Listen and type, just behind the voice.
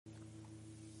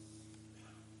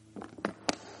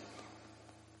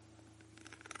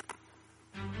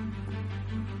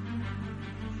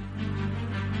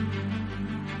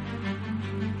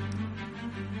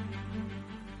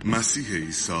مسیح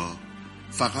عیسی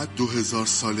فقط 2000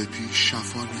 سال پیش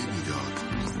شفا نمیداد.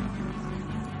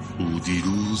 او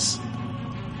دیروز،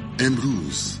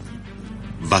 امروز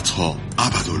و تا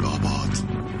ابدالآباد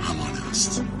همان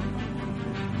است.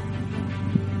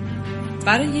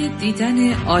 برای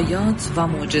دیدن آیات و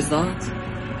معجزات،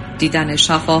 دیدن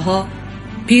شفاها،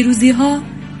 پیروزیها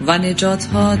و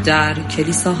نجاتها در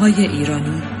کلیساهای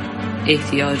ایرانی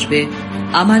احتیاج به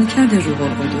عملکرد روح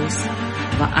القدس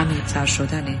و عمیق‌تر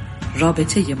شدن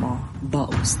رابطه ما با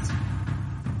اوست.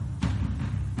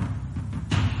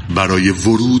 برای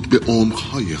ورود به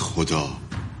عمق‌های خدا،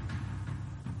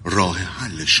 راه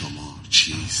حل شما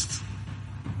چیست؟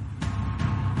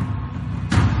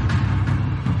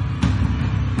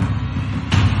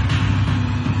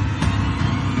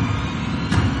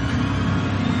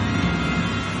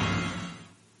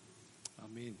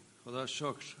 آمین. خدا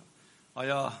شکر.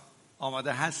 آیا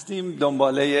آماده هستیم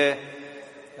دنباله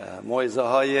موعظه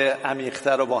های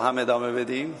عمیق‌تر رو با هم ادامه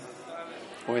بدیم؟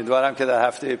 امیدوارم که در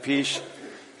هفته پیش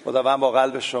خداوند با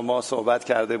قلب شما صحبت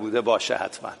کرده بوده باشه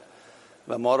حتما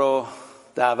و ما رو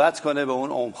دعوت کنه به اون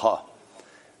عمق‌ها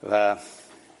و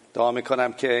دعا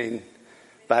میکنم که این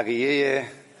بقیه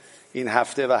این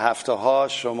هفته و هفته ها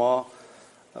شما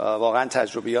واقعا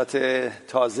تجربیات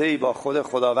تازه‌ای با خود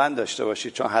خداوند داشته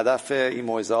باشید، چون هدف این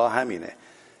موعظه ها همینه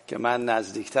که من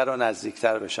نزدیکتر و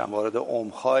نزدیکتر بشم، وارد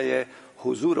عمق‌های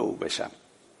حضور او بشم.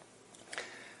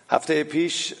 هفته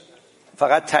پیش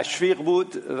فقط تشویق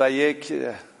بود و یک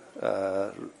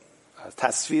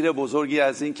تصویر بزرگی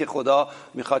از این که خدا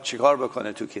میخواد چیکار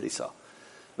بکنه تو کلیسا.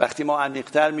 وقتی ما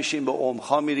عمیق‌تر میشیم به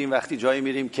عمق‌ها میریم، وقتی جایی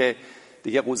میریم که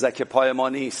دیگه قوزک پای ما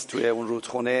نیست توی اون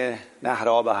رودخونه نهر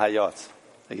آب حیات.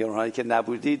 اگر اونهایی که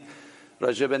نبودید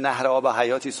راجع به نهر آب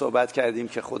حیاتی صحبت کردیم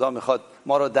که خدا میخواد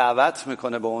ما رو دعوت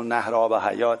میکنه به اون نهر آب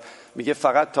حیات. میگه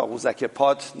فقط تا قوزک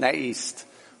پات نایست،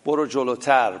 برو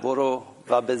جلوتر، برو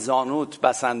و به زانوت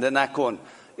بسنده نکن،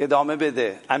 ادامه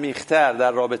بده، عمیق‌تر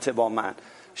در رابطه با من،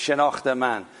 شناخت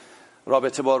من،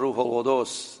 رابطه با روح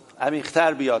القدس،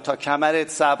 عمیق‌تر بیا، تا کمرت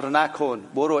صبر نکن،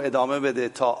 برو ادامه بده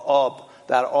تا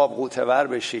در آب غوطه‌ور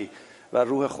بشی و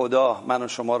روح خدا من و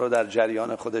شما رو در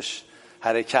جریان خودش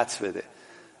حرکت بده.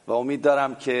 و امید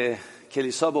دارم که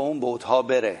کلیسا به اون بعدها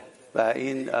بره و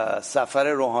این سفر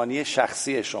روحانی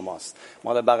شخصی شماست،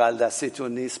 مال بغل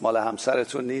دستیتون نیست، مال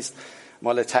همسرتون نیست،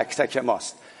 مال تک تک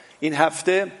ماست. این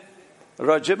هفته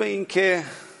راجع به این که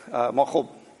ما خب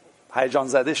هیجان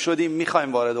زده شدیم،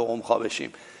 میخوایم وارد عمق‌ها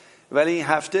بشیم، ولی این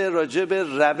هفته راجع به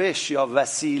روش یا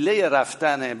وسیله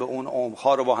رفتن به اون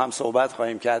عمق‌ها رو با هم صحبت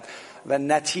خواهیم کرد و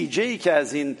نتیجه‌ای که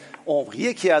از این عمق،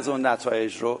 یکی از اون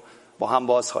نتایج رو با هم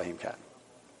باز خواهیم کرد.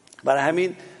 برای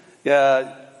همین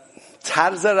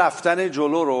طرز رفتن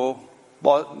جلو رو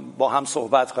با هم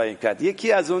صحبت خواهیم کرد.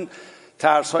 یکی از اون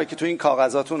طرزهایی که تو این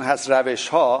کاغذاتون هست،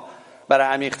 روش‌ها برای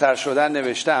عمیق‌تر شدن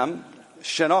نوشتم،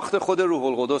 شناخت خود روح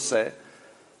القدسه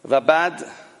و بعد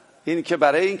این که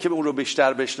برای این که اون رو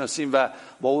بیشتر بشناسیم و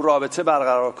با اون رابطه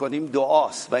برقرار کنیم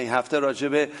دعاست و این هفته راجع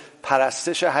به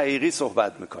پرستش حقیقی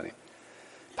صحبت میکنیم.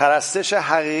 پرستش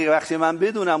حقیقی، وقتی من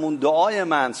بدونم اون دعای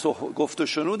من، گفت و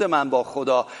شنود من با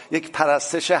خدا یک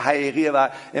پرستش حقیقیه و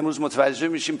امروز متوجه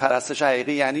میشیم پرستش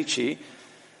حقیقی یعنی چی.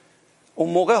 اون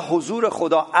موقع حضور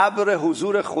خدا، ابر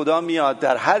حضور خدا میاد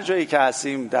در هر جایی که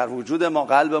هستیم، در وجود ما،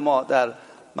 قلب ما، در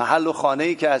محل و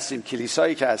خانه‌ای که هستیم،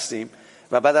 کلیسایی که هستیم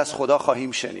و بعد از خدا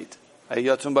خواهیم شنید.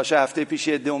 یادتون باشه هفته پیش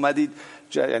یه عده اومدید،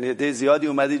 یعنی عده زیادی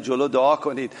اومدید جلو دعا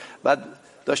کنید، بعد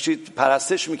داشتید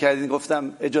پرستش میکردید،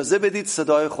 گفتم اجازه بدید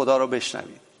صدای خدا رو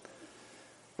بشنوید.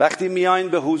 وقتی میاین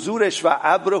به حضورش و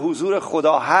ابر حضور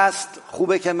خدا هست،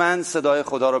 خوبه که من صدای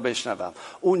خدا رو بشنوم.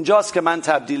 اونجاست که من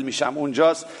تبدیل میشم،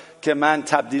 اونجاست که من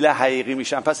تبدیل حقیقی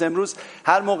میشم. پس امروز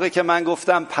هر موقع که من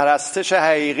گفتم پرستش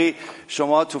حقیقی،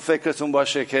 شما تو فکرتون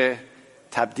باشه که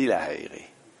تبدیل حقیقی،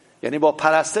 یعنی با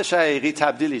پرستش حقیقی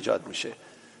تبدیل ایجاد میشه.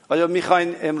 آیا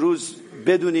میخواین امروز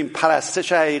بدونیم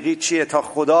پرستش حقیقی چیه تا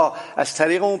خدا از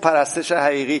طریق اون پرستش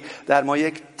حقیقی در ما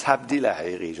یک تبدیل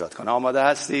حقیقی ایجاد کنه؟ آماده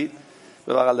هستید؟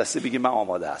 به بغل دستی بگیم من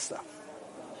آماده هستم.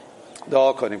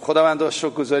 دعا کنیم. خداوند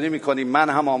شکرگزاری میکنیم، من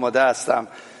هم آماده هستم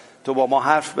تو با ما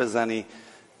حرف بزنی.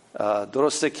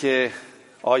 درسته که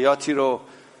آیاتی رو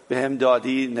به هم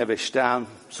دادی، نوشتم،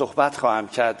 صحبت خواهم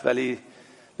کرد، ولی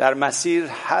در مسیر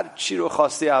هر چی رو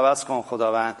خواستی عوض کن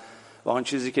خداوند و آن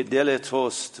چیزی که دل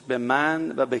توست به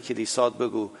من و به کلیسات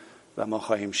بگو و ما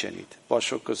خواهیم شنید. با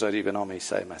شکرگزاری به نام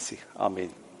عیسی مسیح، آمین.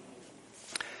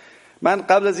 من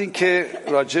قبل از این که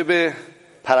راجع به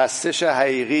پرستش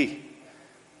حقیقی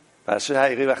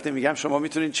وقتی میگم شما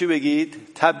میتونید چی بگید؟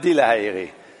 تبدیل حقیقی.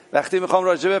 وقتی میخوام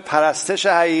راجع به پرستش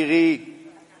حقیقی،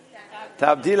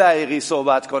 تبدیل حقیقی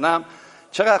صحبت کنم،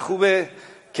 چقدر خوبه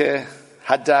که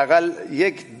حداقل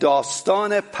یک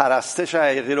داستان پرستش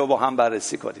حقیقی رو با هم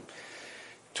بررسی کنیم.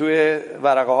 توی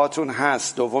ورقه هاتون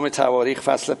هست دوم تواریخ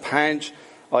فصل 5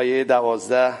 آیه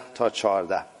 12 تا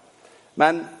 14.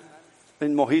 من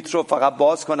این محیط رو فقط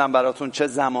باز کنم براتون چه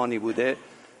زمانی بوده.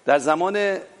 در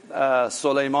زمان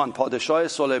سلیمان، پادشاه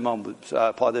سلیمان بود،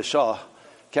 پادشاه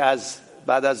که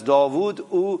بعد از داوود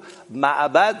او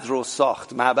معبد رو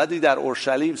ساخت، معبدی در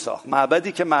اورشلیم ساخت،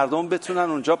 معبدی که مردم بتونن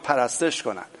اونجا پرستش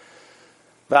کنن.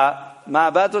 و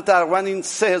معبد رو تقریبا این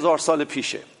 3000 سال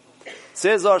پیشه،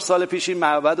 3000 سال پیش این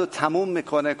معبد رو تموم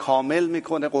میکنه، کامل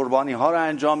میکنه، قربانی ها رو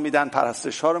انجام میدن،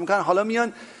 پرستش ها رو میکنن. حالا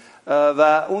میان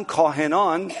و اون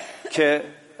کاهنان که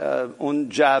اون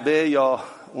جعبه یا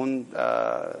اون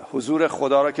حضور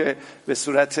خدا رو که به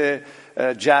صورت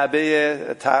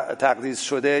جعبه تقدیس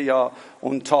شده یا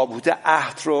اون تابوت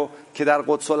عهد رو که در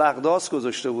قدس الاقداس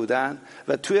گذاشته بودن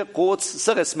و توی قدس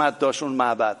 3 قسمت داشت اون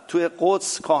معبد. توی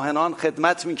قدس کاهنان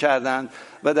خدمت میکردن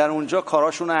و در اونجا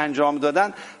کاراشون رو انجام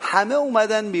دادن. همه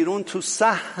اومدن بیرون تو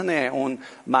صحن اون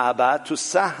معبد، تو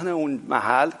صحن اون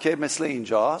محل که مثل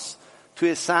اینجاست،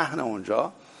 توی صحن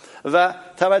اونجا. و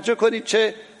توجه کنید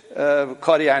چه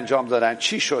کاری انجام دادن،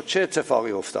 چی شد، چه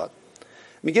اتفاقی افتاد.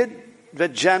 میگه و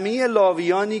جمیع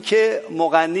لاویانی که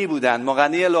مغنی بودن،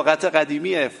 مغنی لغت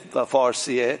قدیمی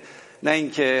فارسیه، نه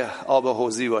اینکه آب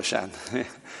حوضی باشن.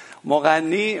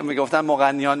 مغنی میگفتن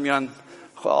مغنیان میان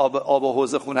آب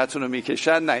حوض خونتون رو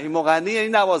میکشن، نه، این مغنی یعنی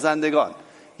نوازندگان،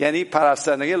 یعنی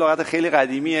پرستندگی. لغت خیلی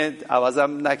قدیمیه،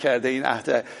 عوضم نکرده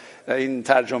این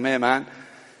ترجمه من.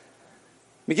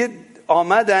 میگه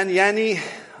آمدن یعنی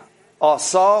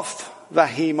آصاف و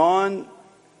هیمان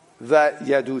و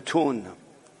یدوتون.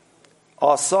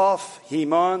 آصاف،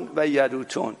 هیمان و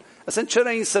یدوتون. اصلا چرا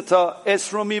این 3 تا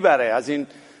اسم رو میبره از این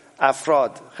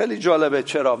افراد؟ خیلی جالبه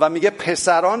چرا. و میگه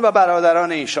پسران و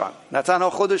برادران ایشان، نه تنها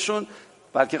خودشون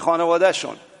بلکه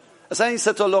خانوادهشون. اصلا این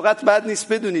 3 تا لغت بد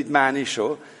نیست بدونید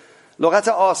معنیشو. لغت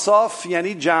آصاف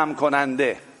یعنی جمع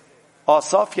کننده،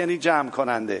 آصاف یعنی جمع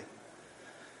کننده.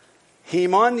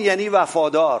 هیمان یعنی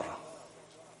وفادار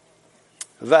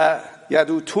و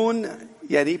یدوتون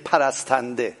یعنی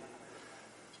پرستنده.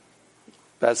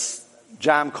 پس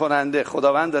جمع کننده،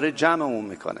 خداوند داره جمعمون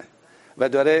میکنه و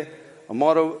داره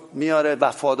ما رو میاره،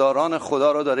 وفاداران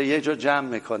خدا رو داره یه جا جمع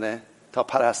میکنه تا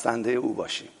پرستنده او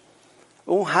باشیم.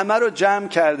 اون همه رو جمع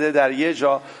کرده در یه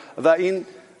جا و این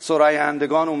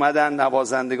سرایندگان اومدن،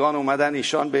 نوازندگان اومدن،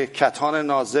 ایشان به کتان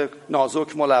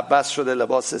نازک ملبس شده،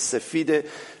 لباس سفید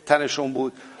تنشون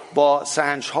بود، با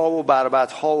سنج‌ها و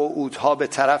بربط‌ها و عودها به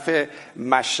طرف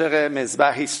مشرق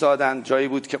مذبح ایستادند، جایی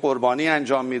بود که قربانی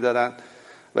انجام می‌دادند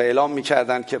و اعلام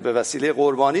می‌کردند که به وسیله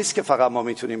قربانی است که فقط ما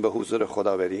می‌تونیم به حضور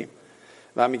خدا بریم.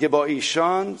 و میگه با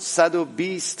ایشان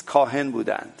 120 کاهن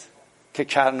بودند که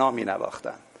کرنا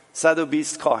می‌نواختند.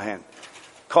 120 کاهن.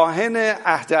 کاهن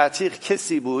عهد عتیق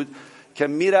کسی بود که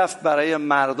میرفت برای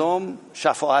مردم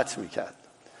شفاعت میکرد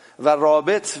و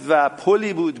رابط و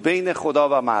پلی بود بین خدا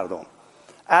و مردم.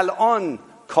 الان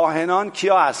کاهنان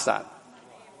کیا هستن؟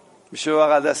 میشه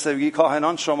بغل دست بگی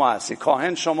کاهنان شما هستی،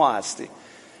 کاهن شما هستی،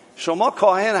 شما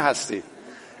کاهن هستی.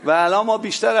 و الان ما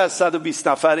بیشتر از 120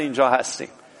 نفر اینجا هستیم.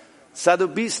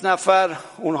 120 نفر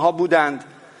اونها بودند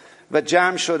و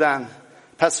جمع شدند.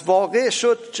 پس واقع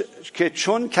شد که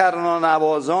چون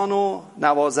کرنانوازان و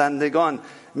نوازندگان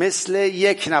مثل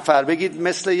یک نفر، بگید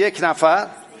مثل یک نفر،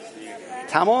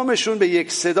 تمامشون به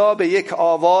یک صدا، به یک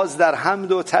آواز در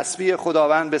حمد و تسبیح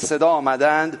خداوند به صدا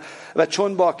آمدند و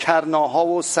چون با کرناها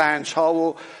و سنجها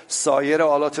و سایر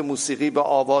آلات موسیقی به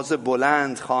آواز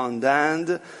بلند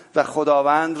خواندند و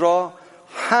خداوند را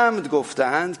حمد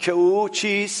گفتند که او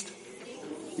چیست؟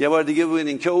 یه بار دیگه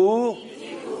ببینین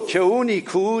که او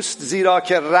نیکوست، زیرا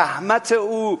که رحمت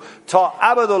او تا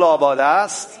ابدالآباد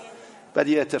است. بعد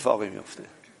یه اتفاقی میفته،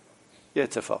 یه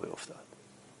اتفاقی افتاد.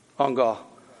 آنگاه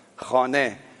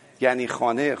خانه، یعنی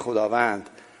خانه خداوند،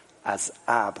 از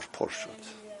ابر پر شد.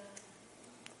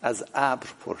 از ابر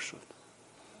پر شد.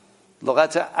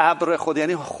 لغت ابر خود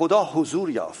یعنی خدا حضور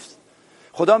یافت،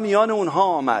 خدا میان اونها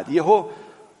آمد، یهو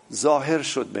ظاهر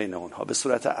شد بین اونها به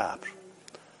صورت ابر.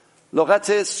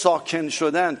 لغت ساکن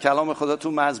شدن، کلام خدا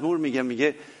تو مزمور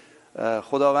میگه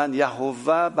خداوند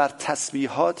یهوه بر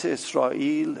تسبیحات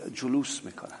اسرائیل جلوس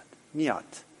میکند، میاد.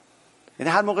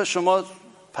 یعنی هر موقع شما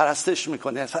پرستش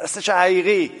میکنی، پرستش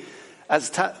حقیقی،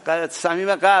 از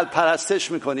صمیم قلب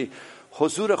پرستش میکنی،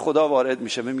 حضور خدا وارد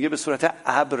میشه. میگه به صورت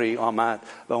ابری آمد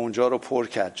و اونجا رو پر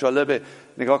کرد. جالبه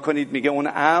نگاه کنید، میگه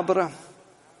اون ابر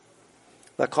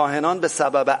و کاهنان به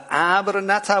سبب ابر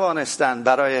نتوانستند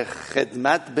برای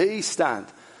خدمت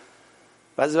بایستند.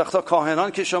 بعضی وقتا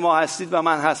کاهنان که شما هستید و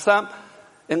من هستم،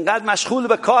 اینقدر مشغول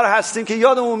به کار هستیم که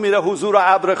یادمون میره حضور و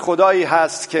ابر خدایی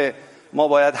هست که ما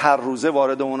باید هر روزه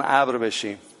وارد اون ابر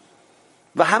بشیم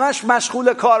و همش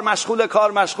مشغول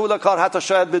کار، حتی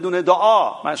شاید بدون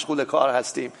دعا مشغول کار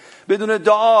هستیم، بدون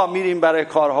دعا میریم برای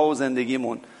کارها و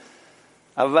زندگیمون.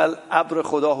 اول ابر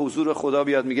خدا، حضور خدا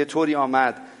بیاد، میگه طوری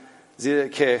آمد زیرا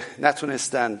که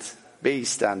نتونستند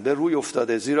بایستند، به روی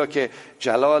افتاده، زیرا که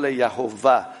جلال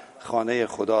یهوه خانه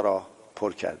خدا را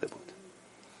پر کرده بود.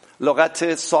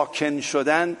 لغت ساکن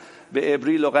شدن به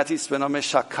عبری لغتی است به نام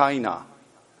شکاینا.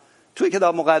 توی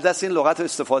کتاب مقدس این لغت رو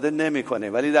استفاده نمی‌کنه،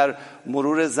 ولی در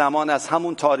مرور زمان از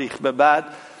همون تاریخ به بعد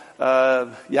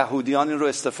یهودیان این رو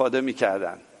استفاده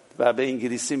می‌کردن و به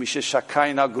انگلیسی میشه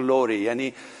شکاینا گلوری،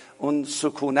 یعنی اون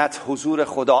سکونت، حضور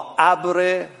خدا،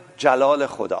 ابر جلال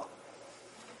خدا.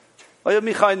 آیا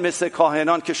می‌خواید مثل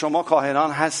کاهنان که شما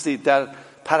کاهنان هستید در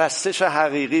پرستش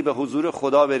حقیقی به حضور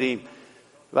خدا بریم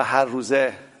و هر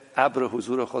روزه ابر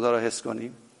حضور خدا را حس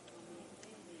کنیم؟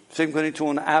 فکر کنید تو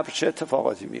اون ابر چه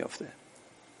اتفاقاتی میفته؟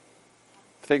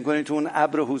 فکر کنید تو اون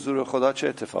ابر حضور خدا چه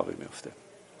اتفاقی میفته؟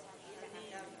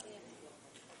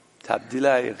 تبدیل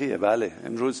حقیقیه. بله،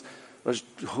 امروز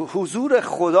حضور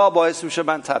خدا باعث میشه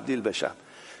من تبدیل بشم.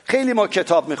 خیلی ما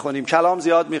کتاب میخونیم، کلام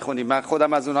زیاد میخونیم. من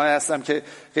خودم از اونایی هستم که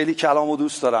خیلی کلامو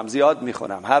دوست دارم، زیاد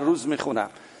میخونم، هر روز میخونم،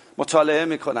 مطالعه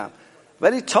میکنم،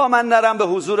 ولی تا من نرم به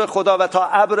حضور خدا و تا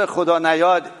ابر خدا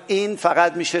نیاد، این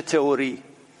فقط میشه تئوری،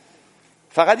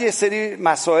 فقط یه سری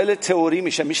مسائل تئوری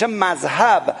میشه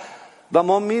مذهب. و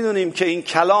ما میدونیم که این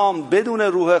کلام بدون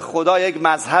روح خدا یک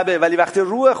مذهبه، ولی وقتی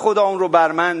روح خدا اون رو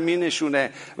بر من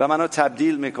مینشونه و منو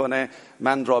تبدیل میکنه،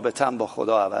 من رابطم با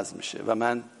خدا عوض میشه و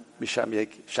من میشم یک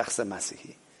شخص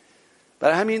مسیحی.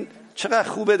 برای همین چقدر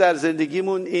خوبه در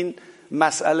زندگیمون این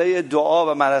مسئله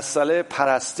دعا و مسئله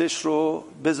پرستش رو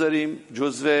بذاریم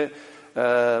جزو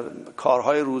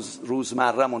کارهای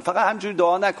روزمره‌مون. فقط همجوری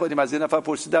دعا نکنیم. از یه نفر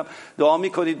پرسیدم دعا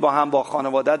میکنید با هم با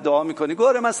خانوادت دعا میکنی؟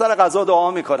 گفت من سر غذا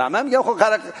دعا میکنم. من میگم خب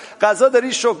غذا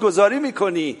داری شکرگزاری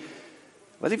میکنی،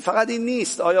 ولی فقط این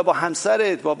نیست. آیا با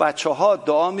همسرت، با بچه‌ها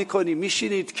دعا میکنی؟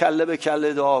 میشینید کله به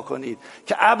کله دعا کنید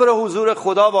که ابر حضور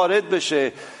خدا وارد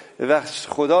بشه و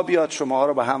خدا بیاد شما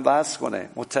رو به هم وصل کنه،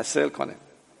 متصل کنه.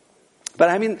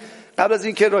 برای همین قبل از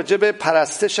اینکه راجع به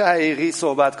پرستش حقیقی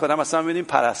صحبت کنم، مثلا ببینیم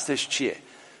پرستش چیه؟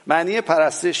 معنی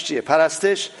پرستش چیه؟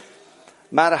 پرستش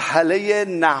مرحله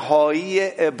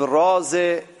نهایی ابراز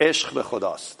عشق به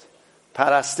خداست.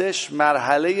 پرستش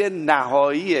مرحله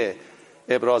نهایی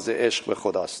ابراز عشق به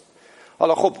خداست.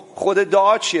 حالا خب خود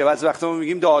دعا چیه؟ بعضی وقتا ما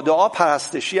میگیم دعا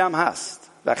پرستشی هم هست.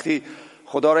 وقتی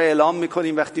خدا رو اعلام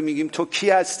میکنیم، وقتی میگیم تو کی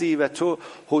هستی و تو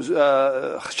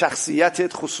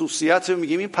شخصیتت، خصوصیت رو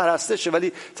میگیم، این پرستشه.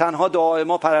 ولی تنها دعای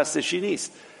ما پرستشی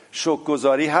نیست.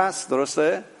 شکرگزاری هست،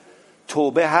 درسته؟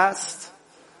 توبه هست،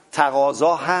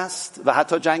 تقاضا هست و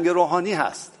حتی جنگ روحانی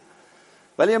هست.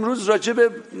 ولی امروز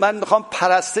من میخوام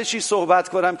پرستشی صحبت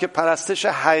کنم که پرستش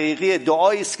حقیقی،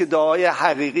 دعایی است که دعای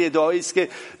حقیقی، دعایی است که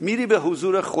میری به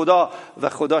حضور خدا و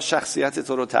خدا شخصیت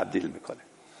تو رو تبدیل میکنه.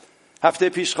 هفته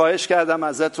پیش خواهش کردم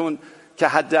ازتون که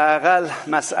حداقل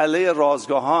مسئله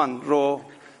رازگاهان رو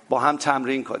با هم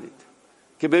تمرین کنید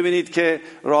که ببینید که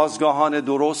رازگاهان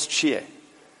درست چیه.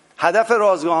 هدف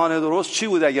رازگاهان درست چی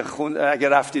بود اگه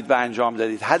رفتید و انجام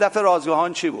دادید؟ هدف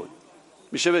رازگاهان چی بود؟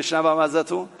 میشه بشنوم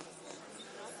ازتون؟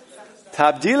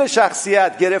 تبدیل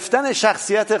شخصیت، گرفتن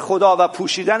شخصیت خدا و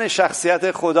پوشیدن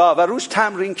شخصیت خدا و روش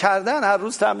تمرین کردن. هر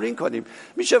روز تمرین کنیم.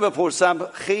 میشه بپرسم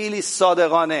خیلی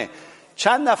صادقانه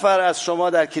چند نفر از شما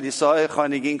در کلیساهای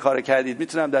خانگی این کار کردید؟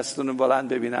 میتونم دستتون رو بلند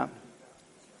ببینم؟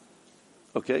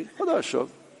 اوکی، خدا شکر،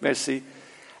 مرسی.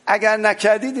 اگر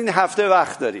نکردید این هفته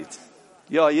وقت دارید،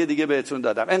 یا یه دیگه بهتون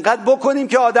دادم. انقدر بکنیم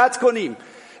که عادت کنیم،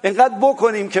 انقدر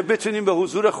بکنیم که بتونیم به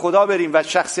حضور خدا بریم و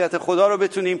شخصیت خدا رو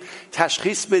بتونیم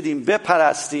تشخیص بدیم،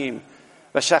 بپرستیم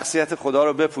و شخصیت خدا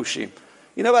رو بپوشیم.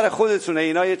 اینا برای خودتونه.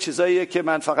 اینا یه چیزاییه که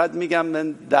من فقط میگم،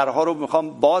 من درها رو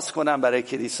میخوام باز کنم برای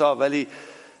کلیسا، ولی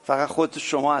فقط خود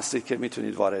شما هستید که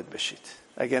میتونید وارد بشید.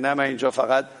 اگه نه، من اینجا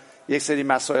فقط یک سری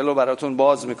مسائل رو براتون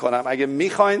باز میکنم. اگه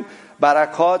میخواین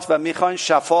برکات و میخواین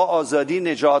شفا، آزادی،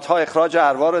 نجات ها، اخراج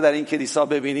ارواح رو در این کلیسا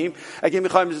ببینیم، اگه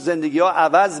میخوایم زندگی ها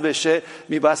عوض بشه،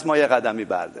 میباید ما یه قدمی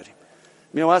برداریم.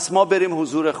 میباید ما بریم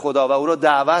حضور خدا و او رو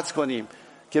دعوت کنیم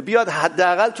که بیاد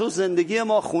حداقل تو زندگی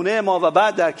ما، خونه ما و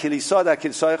بعد در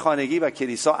کلیسای خانگی و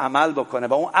کلیسا عمل بکنه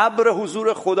و اون ابر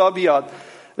حضور خدا بیاد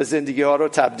و زندگی ها رو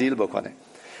تبدیل بکنه.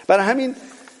 برای همین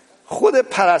خود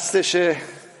پرستش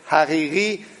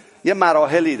حقیقی یه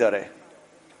مراحلی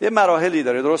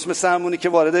داره. درست مثل همونی که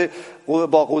وارد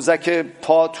با قوزک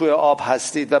پا توی آب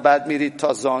هستید و بعد میرید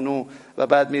تا زانو و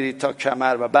بعد میرید تا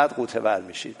کمر و بعد غوطه ور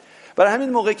میشید. برای همین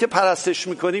موقعی که پرستش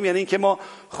میکنیم یعنی اینکه ما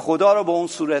خدا رو به اون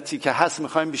صورتی که هست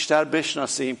میخوایم بیشتر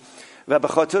بشناسیم و به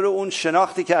خاطر اون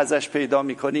شناختی که ازش پیدا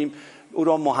میکنیم او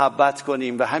رو محبت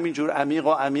کنیم و همینجور عمیق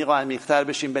و عمیق و عمیق‌تر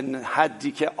بشیم به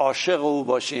حدی که عاشق او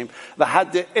باشیم و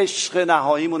حد عشق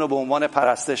نهاییمون رو به عنوان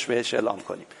پرستش بهش اعلام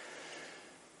کنیم.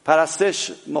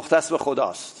 پرستش مختص به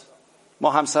خداست.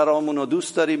 ما همسرامون رو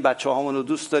دوست داریم، بچه‌هامون رو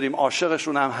دوست داریم،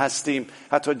 عاشقشون هم هستیم،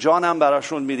 حتی جانم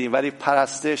براشون میدیم، ولی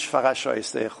پرستش فقط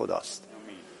شایسته خداست.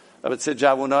 البته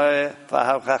جوانای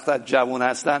وقتی جوان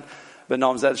هستن به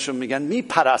نامزدشون میگن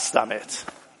میپرستمت،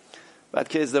 بعد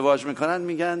که ازدواج میکنن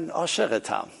میگن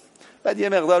عاشقتم، بعد یه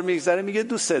مقدار میگذره میگه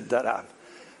دوستت دارم،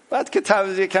 بعد که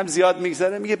یکم زیاد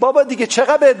میگذره میگه بابا دیگه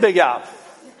چقدر بهت بگم.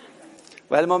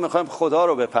 ولی ما میخوایم خدا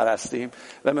رو بپرستیم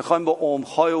و میخوایم با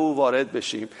عمق‌های او وارد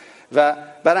بشیم و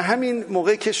برای همین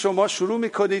موقعی که شما شروع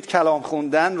میکنید کلام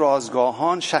خوندن،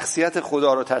 رازگاهان، شخصیت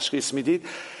خدا رو تشخیص میدید،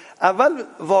 اول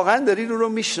واقعا دارید اون رو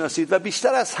میشناسید و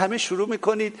بیشتر از همه شروع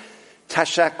میکنید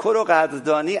تشکر و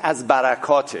قدردانی از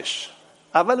برکاتش.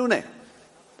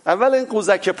 اول این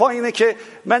قوزک پا اینه که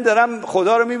من دارم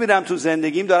خدا رو میبینم تو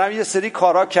زندگیم، دارم یه سری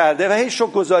کارا کرده و هی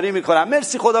شکرگزاری میکنم،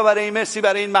 مرسی خدا برای این، مرسی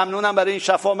برای این، ممنونم برای این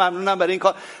شفا، ممنونم برای این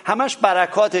کار، همش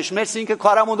برکاتش، مرسی این که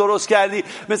کارمو درست کردی،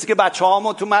 مرسی که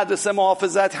بچه‌هامو تو مدرسه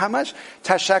محافظت، همش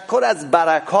تشکر از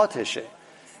برکاتشه.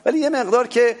 ولی یه مقدار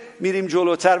که میریم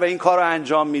جلوتر و این کار رو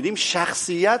انجام میدیم،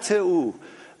 شخصیت او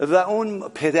و اون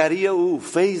پدری او،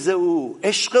 فیض او،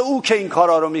 عشق او که این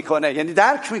کارا رو میکنه، یعنی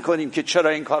درک میکنیم که چرا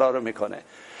این کارا رو میکنه.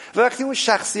 و وقتی اون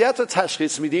شخصیت رو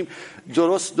تشخیص میدیم،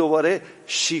 درست دوباره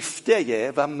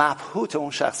شیفته و مبهوت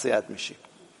اون شخصیت میشیم.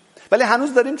 ولی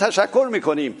هنوز داریم تشکر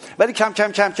میکنیم، ولی کم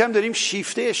کم کم کم داریم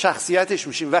شیفته شخصیتش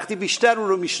میشیم. وقتی بیشتر اون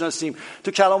رو میشناسیم،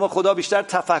 تو کلام خدا بیشتر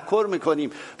تفکر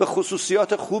میکنیم، به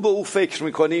خصوصیات خوب او فکر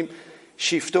میکنیم،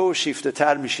 شیفته و شیفته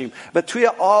تر میشیم و توی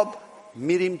آب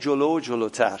میریم جلو و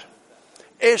جلوتر.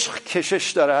 عشق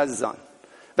کشش داره عزیزان.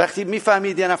 وقتی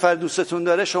میفهمید یه نفر دوستتون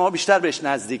داره، شما بیشتر بهش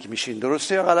نزدیک میشین.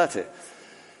 درسته یا غلطه؟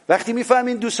 وقتی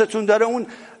میفهمید دوستتون داره، اون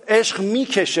عشق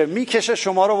میکشه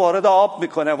شما رو وارد آب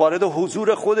میکنه، وارد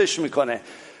حضور خودش میکنه.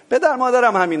 پدر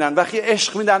مادرم همینن، وقتی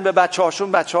عشق میدن به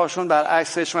بچه‌هاشون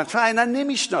برعکس عشق، چون اینا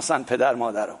نمیشناسن پدر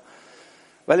مادر رو.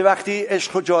 ولی وقتی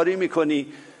عشق رو جاری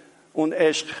میکنی، اون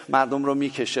عشق مردم رو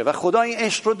میکشه و خدا این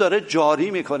عشق رو داره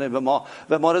جاری میکنه به ما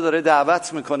و ما رو داره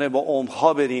دعوت میکنه با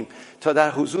عمق‌ها بریم تا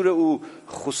در حضور او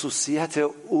خصوصیت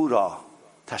او را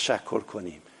تشکر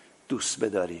کنیم، دوست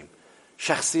بداریم،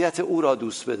 شخصیت او را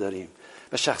دوست بداریم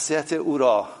و شخصیت او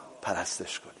را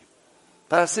پرستش کنیم.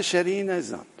 پرستش یعنی این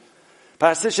عزیزان.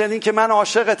 پرستش یعنی که من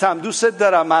عاشقتم، دوستت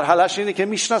دارم. مرحلهش اینه که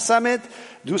میشناسمت،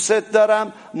 دوستت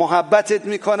دارم، محبتت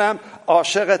میکنم،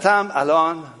 عاشقتم،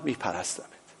 الان میپرستم.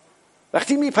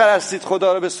 وقتی میپرستید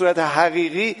خدا رو به صورت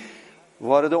حقیقی،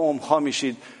 وارد عمق‌ها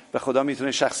میشید و خدا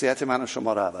میتونه شخصیت من و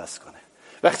شما رو عوض کنه.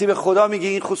 وقتی به خدا میگی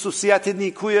این خصوصیت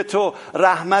نیکوی تو،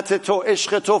 رحمت تو،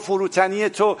 عشق تو، فروتنی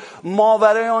تو،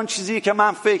 ماورای آن چیزی که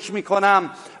من فکر میکنم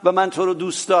و من تو رو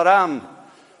دوست دارم،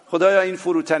 خدایا این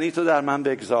فروتنی تو در من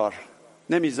بگذار.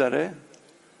 نمیذاره؟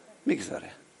 میگذاره.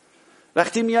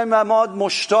 وقتی میایم و ما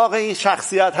مشتاق این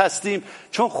شخصیت هستیم،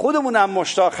 چون خودمونم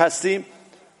مشتاق هستیم،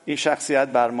 این شخصیت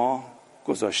بر ما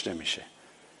گذاشته میشه.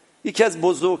 یکی از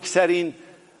بزرگترین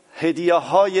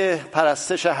هدیه‌های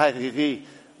پرستش حقیقی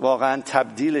واقعا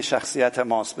تبدیل شخصیت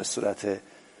ماست به صورت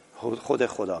خود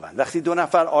خداوند. وقتی دو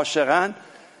نفر عاشقن،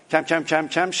 کم کم کم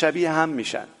کم شبیه هم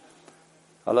میشن.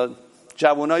 حالا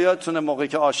جوونا یادتونه موقعی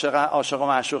که عاشق و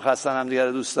معشوق هستن، هم دیگه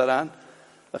رو دوست دارن،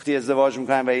 وقتی ازدواج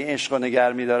میکنن و این عشق رو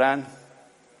نگه میدارن،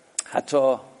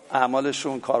 حتی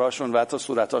اعمالشون، کاراشون و حتی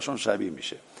صورتاشون شبیه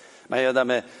میشه. من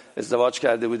یادم ازدواج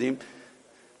کرده بودیم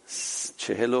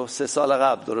 43 سال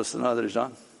قبل، درسته نادر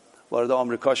جان؟ وارد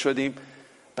آمریکا شدیم.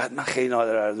 بعد من خیلی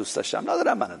نادر رو دوست داشتم،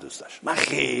 نادرم منو دوست داشت. من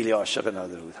خیلی عاشق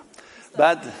نادر بودم.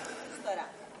 بعد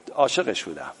عاشقش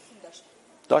بودم.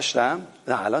 داشتم؟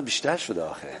 نه الان بیشتر شده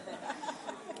آخه.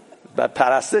 بعد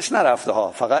پرستش نرفته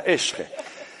ها، فقط عشقه.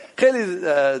 خیلی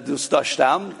دوست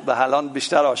داشتم و الان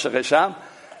بیشتر عاشقشم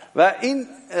و این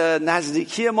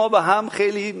نزدیکی ما به هم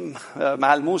خیلی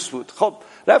ملموس بود. خب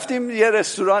رفتیم یه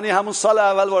رستورانی، همون سال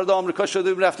اول وارد آمریکا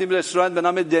شدیم، رفتیم رستوران به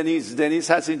نام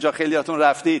دنیز هست، اینجا خیلیاتون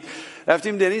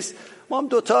رفتیم دنیز. ما هم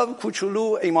دوتا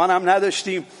کوچولو، ایمان هم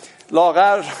نداشتیم،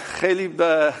 لاغر، خیلی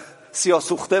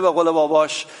سیاسوخته به قول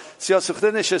باباش،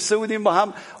 سیاسوخته نشسته بودیم با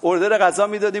هم، اوردر غذا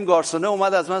میدادیم. گارسونه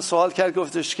اومد از من سوال کرد،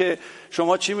 گفتش که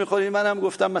شما چی میخورید؟ منم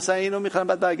گفتم مثلا اینو میخورم.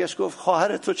 بعد برگشت گفت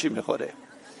خواهر تو چی میخوره؟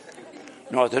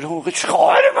 نادر اون موقع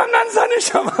خواهر من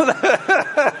زنشم.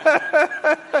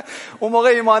 اون موقع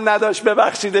ایمان نداشت،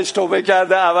 ببخشیدش، توبه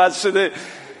کرده، عوض شده.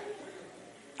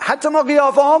 حتی ما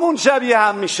قیافه هامون شبیه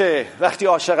هم میشه وقتی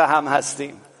عاشق هم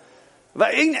هستیم و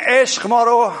این عشق ما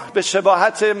رو به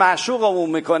شباهت معشوقمون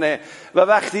میکنه و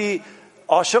وقتی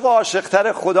عاشق و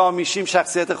عاشقتر خدا میشیم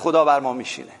شخصیت خدا بر ما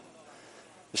میشینه،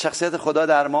 شخصیت خدا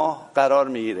در ما قرار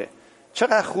میگیره.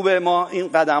 چقدر خوبه ما این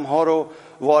قدم ها رو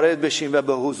وارد بشیم و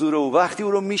به حضور او وقتی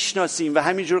او رو میشناسیم و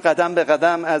همینجور قدم به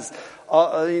قدم از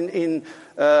این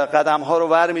قدم ها رو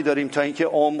ور میداریم تا اینکه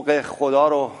عمق خدا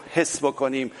رو حس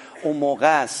بکنیم. اون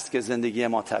موقع است که زندگی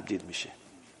ما تبدیل میشه.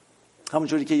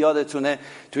 همونجوری که یادتونه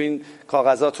تو این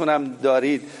کاغذاتون هم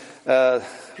دارید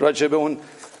راجع به اون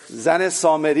زن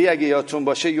سامری، اگه یادتون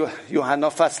باشه یوحنا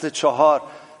فصل 4،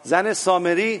 زن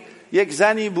سامری یک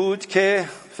زنی بود که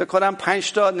فکر کنم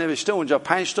 5 تا نوشته اونجا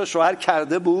 5 تا شوهر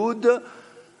کرده بود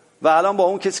و الان با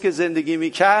اون کسی که زندگی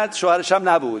میکرد شوهرش هم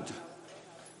نبود.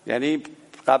 یعنی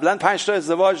قبلا 5 تا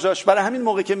ازدواج داشت. برای همین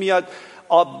موقع که میاد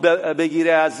آب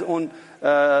بگیره از اون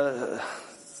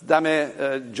دم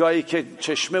جایی که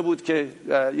چشمه بود که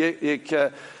یک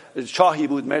چاهی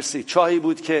بود، چاهی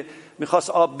بود که میخواست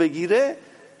آب بگیره،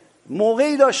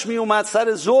 موقعی داشت میومد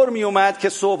سر ظهر میومد که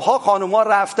صبحها خانوما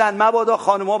رفتن مبادا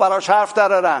خانوما براش حرف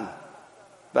درارن،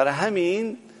 برای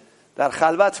همین در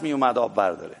خلوت میومد آب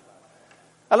برداره.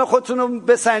 الان خودتون رو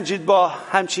بسنجید با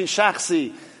همچین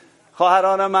شخصی،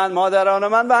 خواهران من، مادران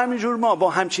من و همینجور ما با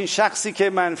همچین شخصی که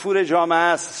منفور جامعه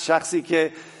است، شخصی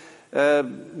که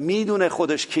میدونه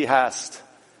خودش کی هست،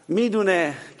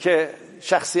 میدونه که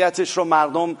شخصیتش رو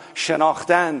مردم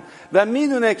شناختن و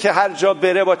میدونه که هر جا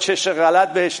بره با چشم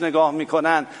غلط بهش نگاه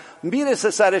میکنن،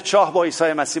 میرسه سر چاه با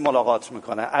عیسی مسیح ملاقات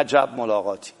میکنه. عجب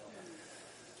ملاقاتی.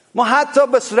 ما حتی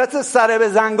به صورت سر به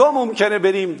زنگا ممکنه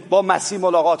بریم با مسیح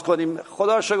ملاقات کنیم.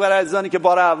 خدا رو شکر برای عزیزانی که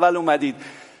بار اول اومدید،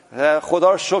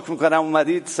 خدا رو شکر میکنم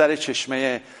اومدید سر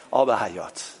چشمه آب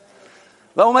حیات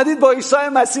و اومدید با عیسی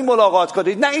مسیح ملاقات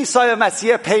کنید. نه عیسی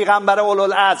مسیح پیغمبر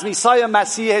اولوالعزم، عیسی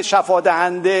مسیح شفا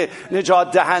دهنده،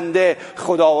 نجات دهنده،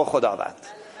 خدا و خداوند.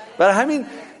 برای همین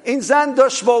این زن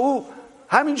داشت با او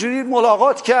همینجوری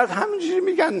ملاقات کرد، همینجوری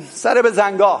میگن سر به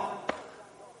زنگا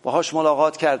باهاش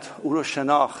ملاقات کرد، او رو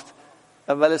شناخت.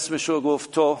 اول اسمش رو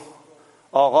گفت تو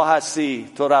آقا هستی،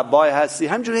 تو ربای هستی،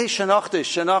 همینجوری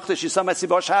شناختش. عیسی مسیح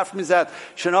باهاش حرف میزد،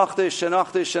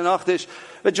 شناختش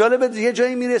و جالب یه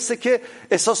جایی میرسه که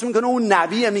احساس میکنه اون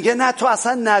نبیه. میگه نه تو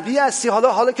اصلا نبی هستی،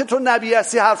 حالا که تو نبی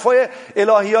هستی حرفای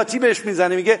الهیاتی بهش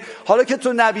میزنه. میگه حالا که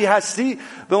تو نبی هستی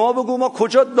به ما بگو ما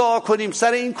کجا دعا کنیم،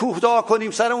 سر این کوه دعا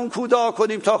کنیم، سر اون کوه دعا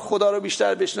کنیم تا خدا رو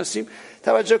بیشتر بشناسیم.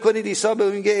 توجه کنید عیسی به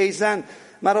میگه ای زن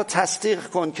مرا تصدیق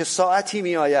کن که ساعتی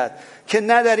می آید که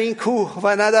نه در این کوه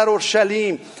و نه در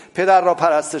اورشلیم پدر را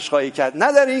پرستش خواهی کرد.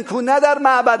 نه در این کوه، نه در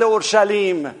معبد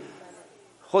اورشلیم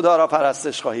خدا را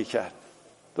پرستش خواهی کرد.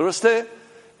 درسته؟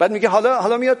 بعد میگه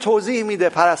حالا میاد توضیح میده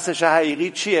پرستش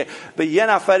حقیقی چیه به یه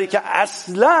نفری که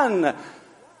اصلاً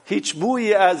هیچ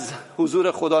بویی از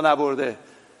حضور خدا نبرده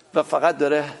و فقط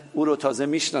داره او رو تازه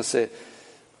میشناسه.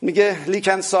 میگه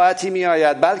لیکن ساعتی می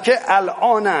آید بلکه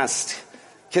الان است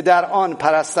که در آن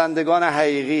پرستندگان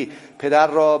حقیقی پدر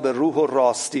را به روح و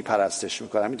راستی پرستش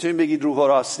میکنن. میتونیم بگید روح و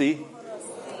راستی؟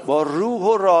 با روح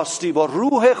و راستی، با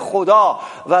روح خدا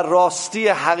و راستی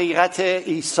حقیقت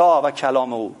عیسی و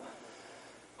کلام او.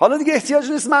 حالا دیگه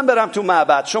احتیاج نیست من برم تو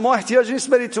معبد، شما احتیاج نیست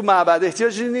برید تو معبد،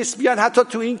 احتیاج نیست بیان حتی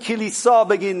تو این کلیسا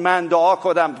بگین من دعا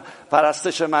کنم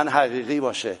پرستش من حقیقی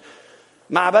باشه.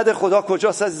 معبد خدا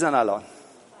کجاست عزیزان؟ الان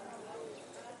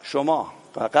شما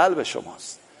و قلب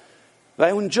شماست و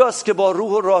اونجاست که با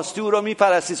روح و راستی او را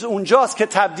میپرستی، اونجاست که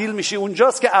تبدیل میشی،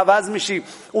 اونجاست که عوض میشی،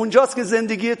 اونجاست که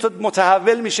زندگی تو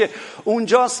متحول میشه،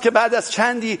 اونجاست که بعد از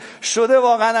چندی شده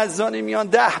واقعا عزیزانی میان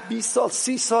 10 20 سال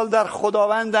 30 سال در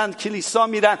خداوندن، کلیسا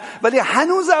میرن ولی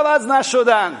هنوز عوض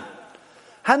نشدن،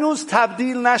 هنوز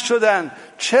تبدیل نشدن.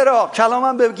 چرا؟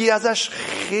 کلامم بگی ازش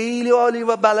خیلی عالی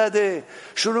و بلده،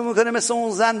 شروع میکنه مثل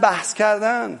اون زن بحث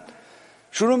کردن،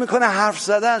 شروع میکنه حرف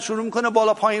زدن، شروع میکنه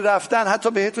بالا پایین رفتن،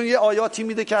 حتی بهتون یه آیاتی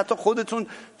میده که حتی خودتون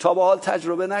تا به حال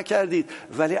تجربه نکردید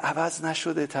ولی عوض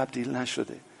نشده، تبدیل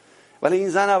نشده. ولی این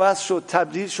زن عوض شد،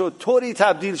 تبدیل شد، طوری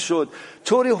تبدیل شد،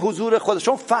 طوری حضور خودش،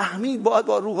 چون فهمید باید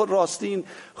با روح و راستین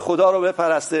خدا رو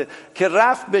بپرسته که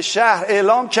رفت به شهر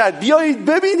اعلام کرد بیایید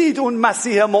ببینید اون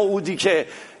مسیح موعودی که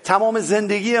تمام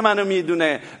زندگی منو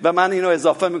میدونه و من اینو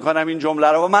اضافه میکنم این جمله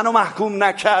رو و منو محکوم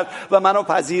نکرد و منو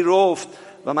پذیرفت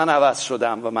و من عوض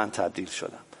شدم و من تبدیل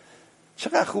شدم.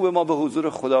 چقدر خوبه ما به حضور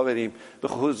خدا بریم، به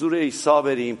حضور عیسی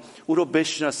بریم، او رو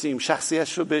بشناسیم،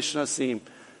 شخصیتش رو بشناسیم،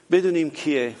 بدونیم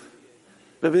کیه،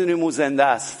 بدونیم او زنده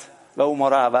است و او ما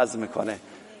رو عوض میکنه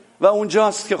و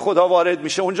اونجاست که خدا وارد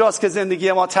میشه، اونجاست که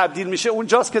زندگی ما تبدیل میشه،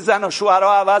 اونجاست که زن و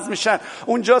شوهرها عوض میشن،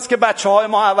 اونجاست که بچه‌های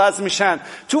ما عوض میشن.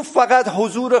 تو فقط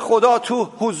حضور خدا، تو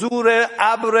حضور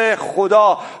ابر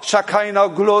خدا، شکاینا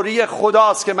گلوری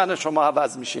خداست که من و شما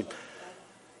عوض میشیم.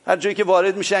 هر جایی که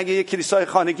وارد میشه، اگه یک کلیسای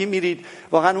خانگی میرید،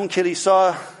 واقعا اون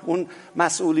کلیسا، اون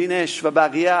مسئولینش و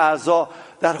بقیه اعضا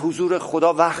در حضور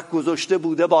خدا وقت گذاشته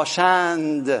بوده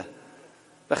باشند.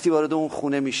 وقتی وارد اون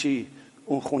خونه میشی،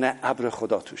 اون خونه ابر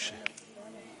خدا توشه.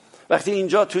 وقتی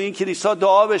اینجا تو این کلیسا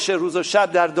دعا بشه، روز و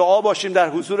شب در دعا باشیم در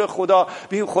حضور خدا،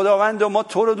 بگیم خداوند ما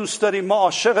تو رو دوست داریم، ما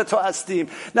عاشق تو هستیم،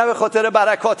 نه به خاطر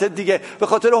برکاتت دیگه، به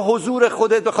خاطر حضور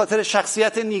خودت، به خاطر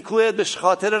شخصیت نیکویت، به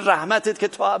خاطر رحمتت که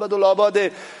تا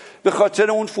ابدالآباده، به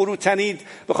خاطر اون فروتنید،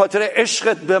 به خاطر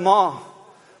عشقت به ما،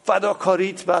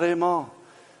 فداکاریت برای ما.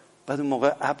 بعد اون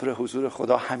موقع ابر حضور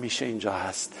خدا همیشه اینجا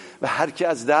هست و هر کی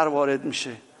از در وارد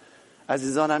میشه،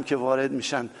 عزیزانم که وارد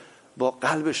میشن، با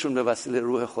قلبشون به وسیله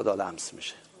روح خدا لمس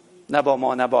میشه. نه با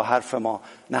ما، نه با حرف ما،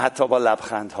 نه حتی با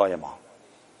لبخندهای ما،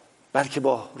 بلکه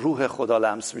با روح خدا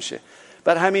لمس میشه.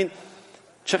 بر همین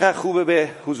چقدر خوبه به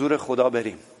حضور خدا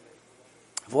بریم،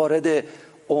 وارد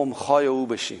عمق‌های او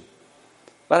بشیم.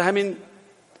 بر همین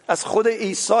از خود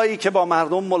عیسی که با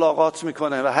مردم ملاقات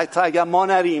میکنه و حتی اگر ما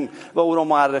نریم و او رو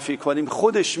معرفی کنیم،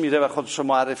 خودش میره و خودش رو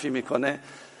معرفی میکنه.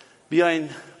 بیاین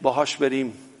باهاش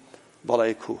بریم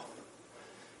بالای کوه،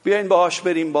 بیاین باهاش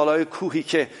بریم بالای کوهی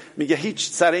که میگه هیچ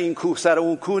سر این کوه سر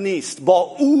اون کوه نیست، با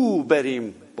او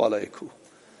بریم بالای کوه،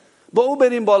 با او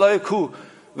بریم بالای کوه.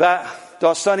 و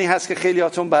داستانی هست که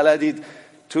خیلیاتون بلدید،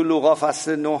 تو لوقا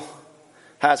فصل 9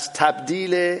 هست،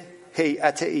 تبدیل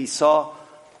هیئت عیسی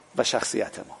و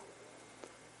شخصیت ما.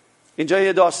 اینجا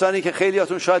یه داستانی که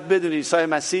خیلیاتون شاید بدونید، عیسی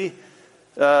مسیح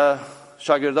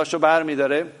شاگرداشو بر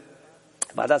میداره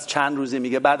بعد از چند روزی،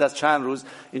 میگه بعد از چند روز،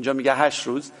 اینجا میگه 8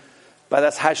 روز، بعد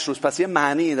از 8 روز. پس یه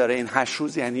معنی داره این 8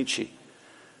 روز یعنی چی؟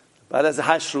 بعد از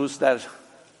 8 روز در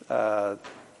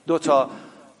 2 تا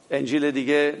انجیل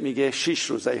دیگه میگه 6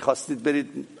 روز. اگه خواستید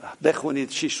برید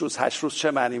بخونید 6 روز 8 روز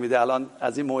چه معنی میده، الان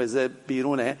از این موعظه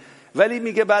بیرونه. ولی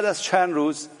میگه بعد از چند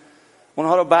روز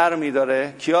اونها رو بر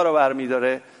میداره. کیا رو بر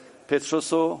میداره؟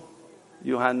 پتروس و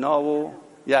یوحنا و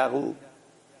یعقوب،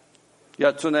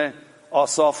 یادتونه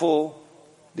آصاف و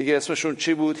دیگه اسمشون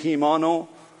چی بود، هیمان و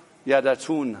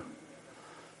یدتون. این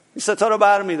ستا رو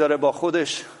بر میداره، با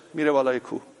خودش میره بالای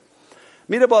کوه.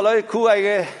 میره بالای کوه،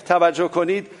 اگه توجه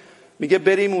کنید میگه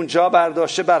بریم اونجا.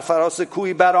 برداشته بر فراز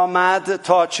کوهی برآمد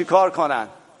تا چیکار کنن؟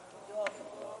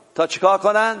 تا چیکار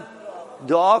کنن؟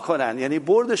 دعا کنن. یعنی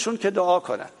بردشون که دعا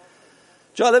کنن.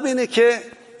 جالب اینه که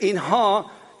اینها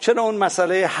چرا اون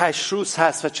مسئله 8 روز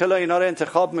هست و چرا اینا رو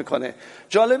انتخاب میکنه.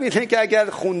 جالب اینه که اگر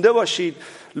خونده باشید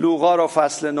لوقا رو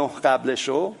فصل 9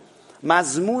 قبلشو،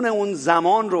 مضمون اون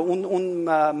زمان رو، اون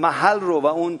محل رو و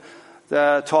اون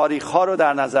تاریخ ها رو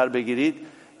در نظر بگیرید،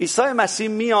 عیسی مسیح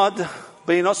میاد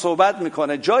به اینا صحبت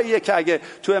میکنه. جاییه که اگه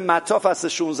توی متی فصل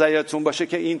 16 یادتون باشه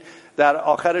که این در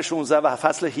آخر 16 و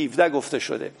فصل 17 گفته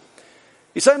شده.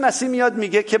 عیسی مسیح میاد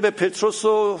میگه که به پتروس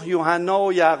و یوحنا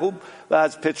و یعقوب و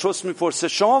از پتروس میپرسه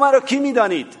شما من رو کی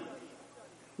میدانید؟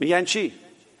 میگن چی؟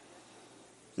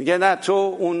 میگه نه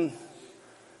تو اون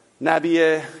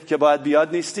نبیه که باید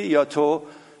بیاد نیستی، یا تو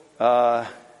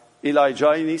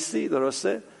ایلایجای نیستی،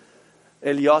 درسته؟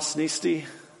 الیاس نیستی.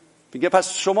 میگه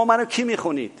پس شما منو کی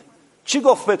میخونید؟ چی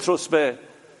گفت پتروس به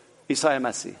عیسی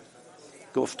مسیح؟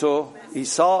 گفت تو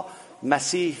عیسی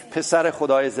مسیح پسر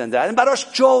خدای زنده. یعنی براش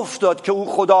جا افتاد که او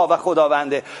خدا و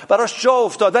خداونده، براش جا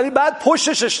افتاد. ولی بعد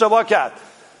پشتش اشتباه کرد.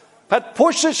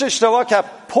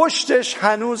 پشتش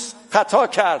هنوز خطا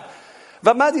کرد.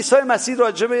 و بعد عیسی مسیح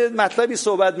راجع به مطلبی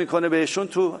صحبت میکنه بهشون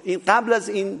تو این قبل از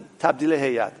این تبدیل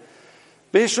هیئت.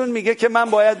 بهشون میگه که من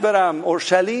باید برم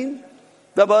اورشلیم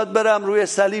و باید برم روی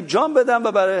صلیب جان بدم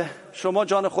و برای شما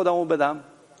جان خودمو بدم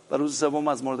و روز سوم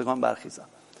از مردگان برخیزم.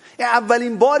 این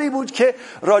اولین باری بود که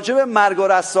راجع به مرگ و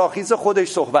رستاخیز خودش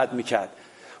صحبت میکرد.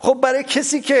 خب برای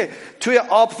کسی که توی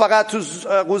آب فقط تو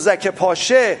قوزک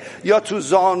پاشه یا تو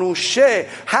زانوشه،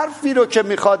 حرفی رو که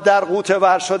میخواد در قوطه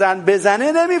ور شدن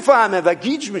بزنه نمیفهمه و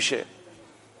گیج میشه.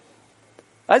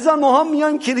 عزیزان ما هم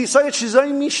میایم کلیسا یه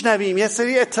چیزایی میشنویم، یه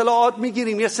سری اطلاعات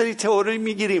میگیریم، یه سری تئوری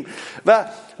میگیریم و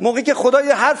موقعی که خدا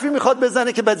یه حرفی میخواد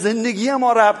بزنه که به زندگی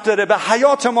ما ربط داره، به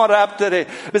حیات ما ربط داره،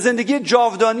 به زندگی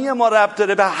جاودانی ما ربط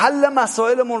داره، به حل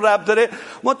مسائلمون ربط داره،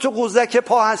 ما تو قوزک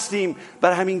پا هستیم،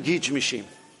 بر همین گیج میشیم.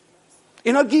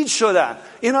 اینا گیج شدن،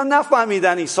 اینا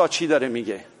نفهمیدن عیسی چی داره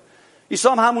میگه. عیسی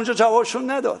هم همونجا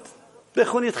جوابشون نداد.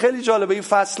 بخونید، خیلی جالبه این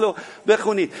فصل رو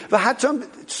بخونید. و حتی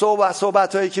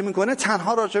صحبت‌هایی که میکنه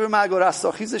تنها راجع به مرگ و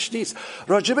رستاخیزش نیست،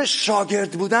 راجع به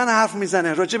شاگرد بودن حرف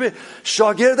میزنه، راجع به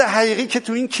شاگرد حقیقی که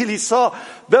تو این کلیسا،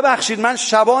 ببخشید من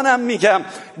شبانم میگم،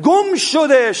 گم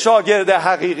شده شاگرد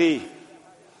حقیقی.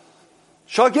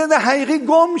 شاگرد حقیقی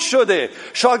گم شده.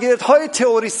 شاگردهای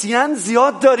تئوریسین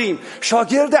زیاد داریم،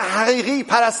 شاگرد حقیقی،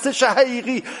 پرستش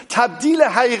حقیقی، تبدیل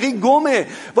حقیقی گمه.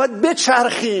 باید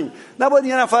بچرخیم. نباید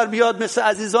یه نفر بیاد مثل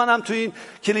عزیزانم تو این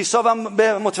کلیسا و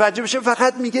متوجه بشه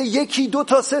فقط میگه 1 2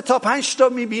 تا 3 تا 5 تا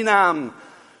میبینم.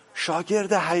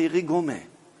 شاگرد حقیقی گمه.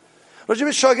 راجع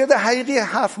به شاگرد حقیقی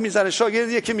حرف میزنه.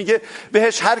 شاگردیه که میگه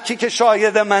بهش هر کی که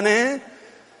شاگرد منه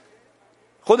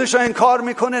خودش رو انکار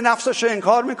میکنه، نفسش رو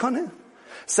انکار میکنه،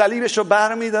 صلیبش رو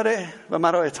بر میداره و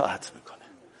مرا اطاعت میکنه.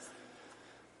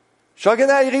 شاگرد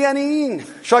حقیقی یعنی این.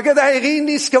 شاگرد حقیقی این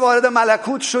نیست که وارد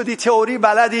ملکوت شدی، تئوری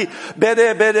بلدی،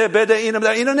 بده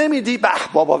اینو نمیدی، به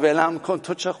بابا ولم کن،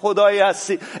 تو چه خدایی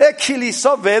هستی،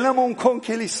 کلیسا ولمون کن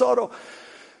کلیسا رو.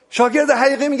 شاگرد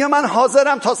حقیقی میگه من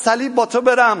حاضرم تا صلیب با تو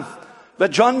برم و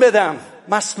جان بدم،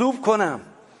 مصلوب کنم.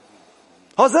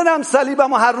 حاضرم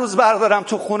صلیبمو هر روز بردارم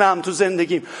تو خونم، تو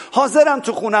زندگیم. حاضرم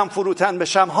تو خونم فروتن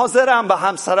بشم. حاضرم به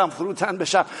همسرم فروتن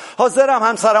بشم. حاضرم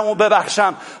همسرمو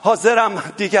ببخشم.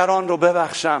 حاضرم دیگران رو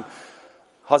ببخشم.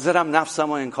 حاضرم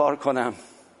نفسمو انکار کنم.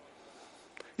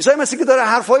 عیسی مسیح که داره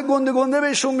حرفای گنده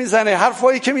بهشون میزنه،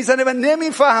 حرفایی که میزنه و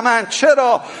نمیفهمن.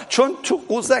 چرا؟ چون تو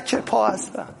قوزک پا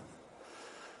هستن،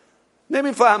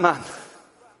 نمیفهمن.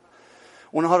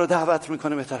 اونها رو دعوت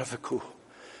میکنه به طرف کوه.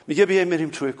 میگه بیایم بریم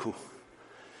توی کوه.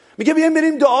 میگه بیایم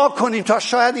بریم دعا کنیم تا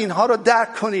شاید اینها رو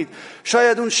درک کنید.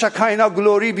 شاید اون شکاینا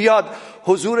گلوری بیاد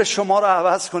حضور شما رو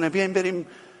عوض کنه. بیایم بریم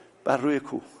بر روی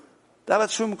کوه.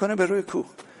 دعوتشون میکنه به روی کوه.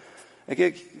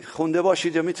 اگه خونده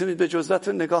باشید یا میتونید به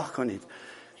جزوه‌تون نگاه کنید،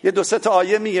 یه 2 3 تا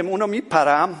آیه میگم، اونو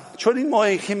میپرم چون این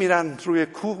موقعی که میرن روی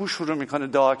کوه شروع میکنه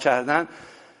دعا کردن.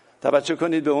 توجه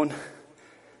کنید به اون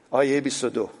آیه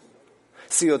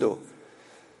 32.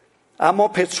 اما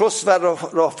پتروس و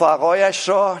رفقایش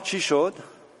را چی شد؟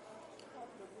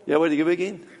 یه بار دیگه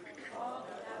بگین.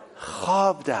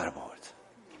 خواب در برد.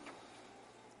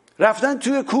 رفتن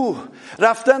توی کوه،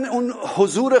 رفتن اون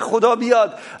حضور خدا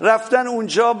بیاد، رفتن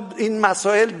اونجا این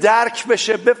مسائل درک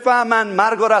بشه، بفهمن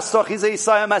مرگ و رستاخیز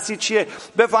عیسی مسیح چیه،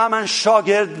 بفهمن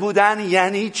شاگرد بودن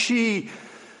یعنی چی.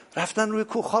 رفتن روی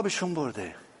کوه، خوابشون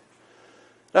برده.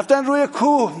 رفتن روی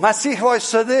کوه، مسیح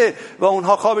وایساده و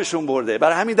اونها خوابشون برده.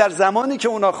 برای همین در زمانی که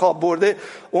اونها خواب برده،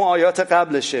 اون آیات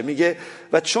قبلشه میگه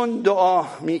و چون دعا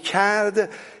میکرد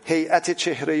هیئت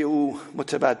چهره او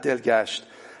متبدل گشت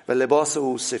و لباس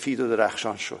او سفید و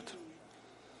درخشان شد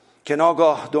که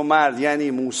ناگاه 2 مرد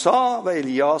یعنی موسی و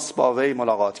الیاس با وی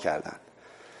ملاقات کردند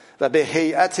و به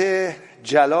هیئت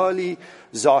جلالی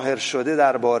ظاهر شده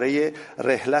درباره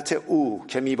رحلت او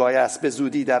که میبایست به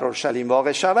زودی در اورشلیم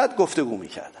واقع شود گفتگو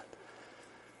میکردند.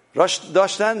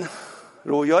 داشتن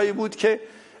رویایی بود که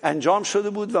انجام شده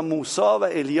بود و موسی و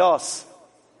الیاس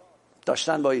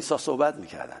داشتن با عیسی صحبت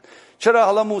میکردن. چرا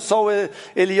حالا موسی و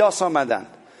الیاس آمدن؟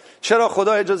 چرا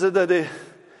خدا اجازه داده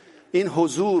این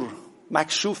حضور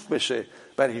مکشوف بشه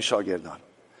برای این شاگردان؟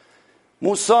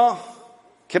 موسی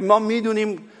که ما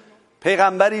میدونیم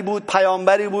پیغمبری بود،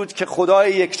 پیامبری بود که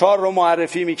خدای یکتار رو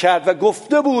معرفی میکرد و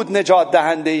گفته بود نجات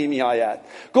دهنده‌ای میآید،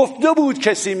 گفته بود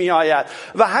کسی میآید.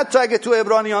 و حتی اگه تو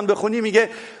عبرانیان بخونی میگه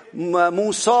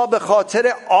موسی به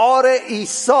خاطر عار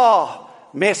عیسی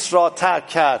مصر را ترک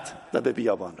کرد و به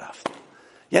بیابان رفت.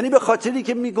 یعنی به خاطری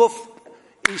که میگفت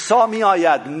عیسی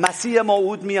میآید، مسیح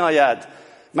موعود میآید،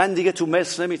 من دیگه تو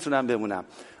مصر نمیتونم بمونم.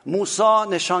 موسی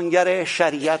نشانگر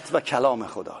شریعت و کلام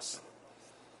خداست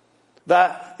و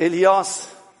الیاس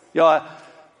یا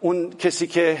اون کسی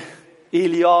که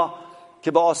ایلیا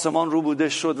که با آسمان روبوده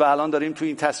شد و الان داریم تو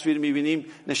این تصویر میبینیم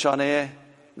نشانه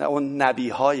اون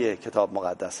نبیهای کتاب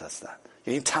مقدس هستند.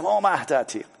 یعنی تمام عهد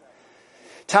عتیق،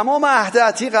 تمام عهد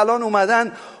عتیق الان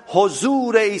اومدن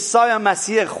حضور عیسی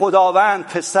مسیح خداوند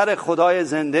پسر خدای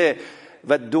زنده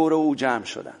و دور او جمع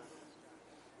شدن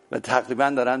و تقریبا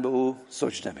دارن به او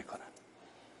سجده میکنن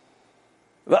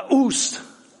و اوست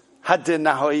حد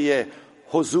نهایی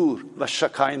حضور و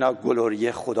شکاینا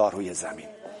گلوری خدا روی زمین.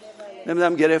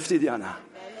 نمیدونم گرفتید یا نه؟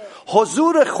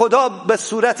 حضور خدا به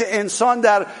صورت انسان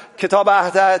در کتاب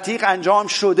عهد عتیق انجام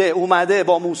شده، اومده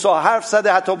با موسی حرف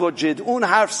زده، حتی با جدعون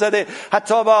حرف زده،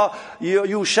 حتی با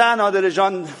یوشع نادر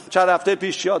جان چند هفته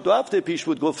پیش یا 2 هفته پیش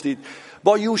بود گفتید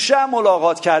با یوشع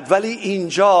ملاقات کرد. ولی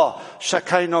اینجا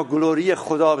شکاینا گلوری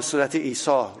خدا به صورت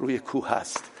عیسی روی کوه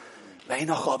هست و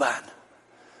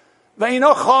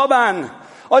اینا خوابن.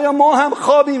 آیا ما هم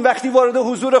خوابیم وقتی وارد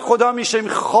حضور خدا میشیم؟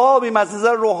 خوابیم از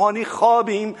نظر روحانی،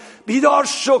 خوابیم. بیدار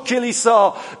شو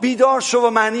کلیسا، بیدار شو و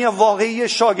معنی واقعی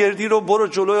شاگردی رو برو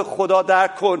جلوی خدا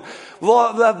درک کن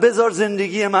و بذار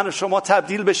زندگی من و شما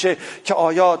تبدیل بشه که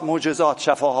آیات، معجزات،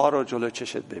 شفاها رو جلوی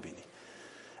چشت ببینی.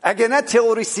 اگه نه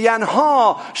تئوریسین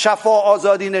ها شفا،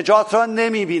 آزادی، نجات را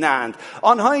نمی بینند.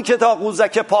 آنهایی که تا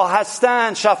قوزک پا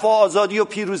هستند شفا، آزادی و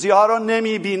پیروزی ها را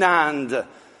نمی بینند.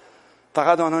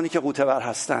 فقط آنهایی که قوطه ور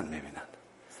هستند می بینند.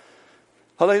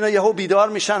 حالا اینا یهو بیدار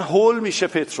میشن، هول میشه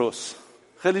پتروس.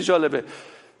 خیلی جالبه،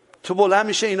 تو بلند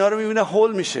میشه اینا رو میبینه،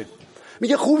 هول میشه.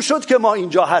 میگه خوب شد که ما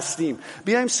اینجا هستیم،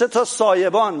 بیایم 3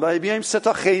 سایبان، بیایم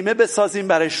 3 خیمه بسازیم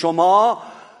برای شما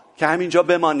که همینجا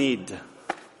بمانید.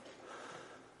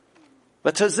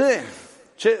 و تازه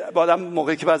چه آدم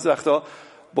موقعی که بعضی وقتا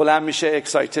بلند میشه،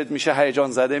 اکسایتد میشه،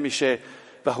 هیجان زده میشه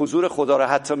و حضور خدا رو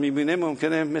حتی میبینه،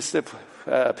 ممکنه مثل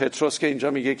پتروس که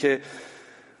اینجا میگه که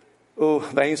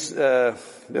و این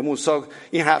به موسی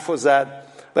این حرفو زد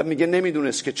و میگه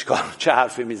نمیدونست که چه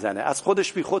حرفی میزنه، از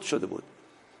خودش بیخود شده بود،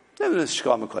 نمیدونست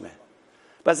چیکار میکنه.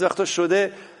 بعضی وقتا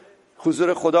شده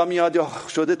حضور خدا میاد، یا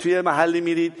شده توی محلی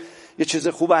میرید یه چیز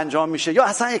خوب انجام میشه، یا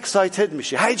اصلا اکسایتد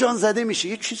میشه، هیجان زده میشه،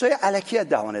 یه چیزای الکی از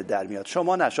دهانت در میاد،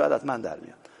 شما نشاید از من در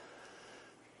میاد،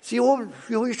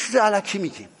 یه چیز الکی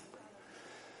میگیم،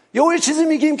 یه چیزی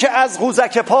میگیم که از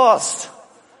قوزک پاست.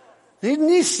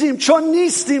 نیستیم، چون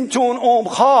نیستیم تو اون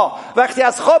عمق‌ها. وقتی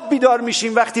از خواب بیدار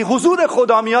میشیم، وقتی حضور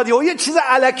خدا میاد، یه چیز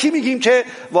الکی میگیم که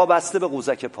وابسته به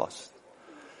قوزک پاست.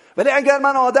 ولی اگر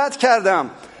من عادت کردم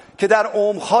که در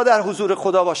عمق‌ها در حضور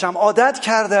خدا باشم، عادت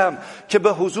کردم که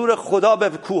به حضور خدا به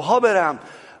کوه‌ها برم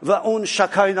و اون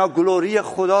شکاینا گلوری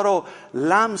خدا رو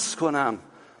لمس کنم،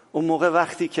 اون موقع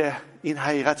وقتی که این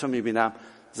حقیقت رو میبینم،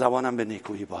 زبانم به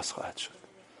نیکویی باز خواهد شد،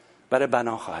 برای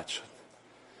بنا خواهد شد.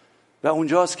 و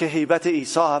اونجاست که هیبت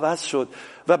عیسی عوض شد.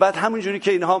 و بعد همونجوری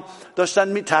که اینها داشتن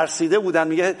میترسیده بودن،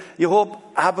 میگه یهو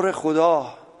ابر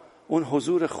خدا، اون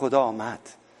حضور خدا آمد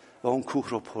و اون کوه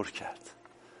رو پر کرد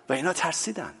و اینا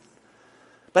ترسیدن.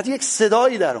 بعد یک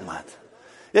صدایی در اومد،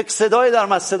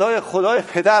 صدای خدای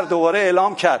پدر دوباره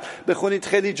اعلام کرد. بخونید،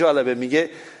 خیلی جالبه. میگه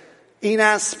این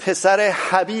از پسر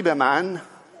حبیب من،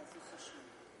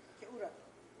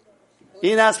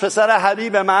 این از پسر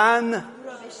حبیب من.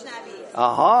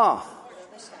 آها،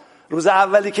 روز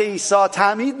اولی که عیسی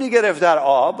تعمید میگرفت در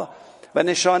آب و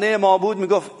نشانه ما بود،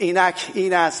 میگفت اینک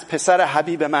این از پسر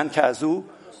حبیب من که از او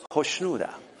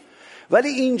خوشنودم. ولی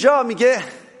اینجا میگه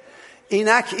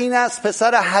اینک این از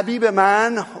پسر حبیب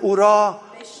من، او را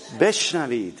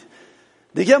بشنوید.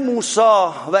 دیگه موسی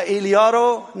و ایلیا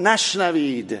رو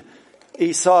نشنوید،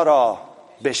 عیسی را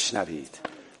بشنوید.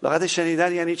 لغت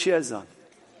شنیدن یعنی چی عزیزان؟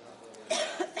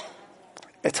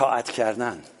 اطاعت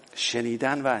کردن،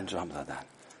 شنیدن و انجام دادن.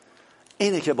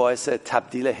 اینه که باعث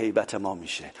تبدیل هیبت ما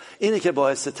میشه، اینه که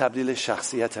باعث تبدیل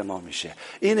شخصیت ما میشه،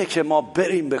 اینه که ما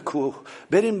بریم به کوه،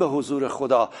 بریم به حضور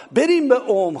خدا، بریم به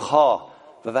عمق‌ها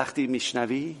و وقتی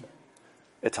میشنوی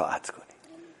اطاعت کنی.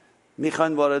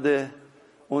 میخواین وارد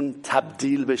اون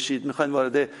تبدیل بشید؟ میخواین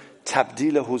وارد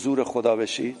تبدیل حضور خدا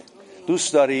بشید؟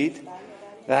 دوست دارید؟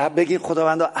 و بگین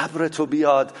خداوندا ابر تو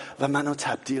بیاد و منو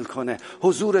تبدیل کنه،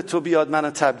 حضور تو بیاد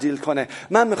منو تبدیل کنه.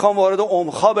 من میخوام وارد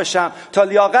عمق‌ها بشم تا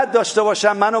لیاقت داشته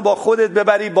باشم منو با خودت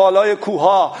ببری بالای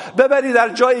کوه‌ها، ببری در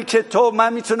جایی که تو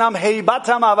من میتونم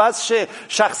هیبتم عوض شه،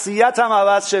 شخصیتم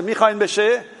عوض شه. میخواین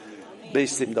بشه؟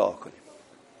 بایستیم دعا کنیم.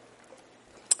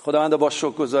 خداوندا با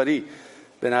شکرگزاری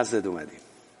به نزدت اومدیم،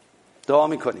 دعا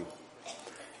میکنیم،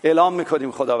 اعلام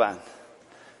میکنیم خداوند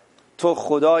تو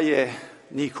خدای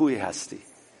نیکویی هستی،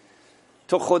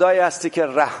 تو خدایی هستی که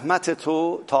رحمت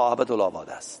تو تا ابدالآباد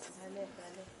است.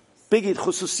 بگید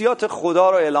خصوصیات خدا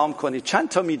رو اعلام کنید. چند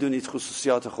تا میدونید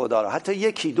خصوصیات خدا رو؟ حتی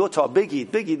 1 2 تا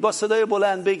بگید با صدای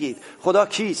بلند بگید خدا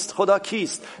کیست، خدا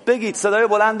کیست. بگید صدای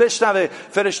بلند بشنوه،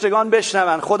 فرشتگان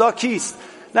بشنون خدا کیست.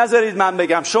 نذارید من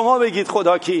بگم، شما بگید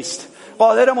خدا کیست.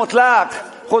 قادر مطلق،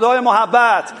 خدای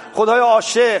محبت، خدای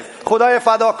عاشق، خدای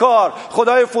فداکار،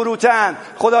 خدای فروتن،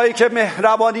 خدایی که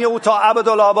مهربانی او تا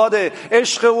ابدالآباده،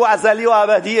 عشق او ازلی و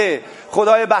ابدیه،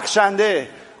 خدای بخشنده،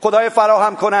 خدای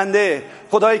فراهم کننده،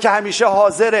 خدایی که همیشه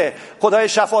حاضره، خدای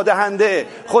شفا دهنده،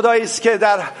 خدایی است که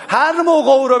در هر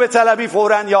موقع او رو به طلبی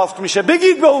فوراً یافت میشه.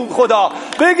 بگید به اون خدا،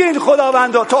 بگید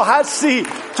خداوندا تو هستی،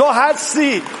 تو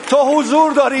هستی، تو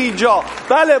حضور داری اینجا.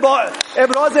 بله، با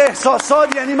ابراز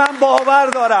احساسات، یعنی من باور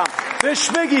دارم. بهش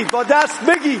بگید، با دست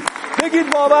بگید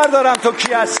باور دارم تو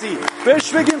کی هستی.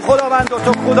 بهش بگیم خداوندا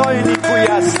تو خدای نیکویی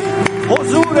هستی،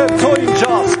 حضور تو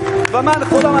اینجاست و من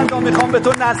خداوندا میخوام به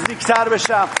تو نزدیکتر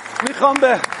بشم، میخوام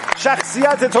به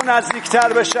شخصیت تو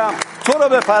نزدیکتر بشم، تو رو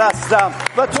بپرستم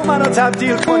و تو منو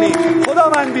تبدیل کنی.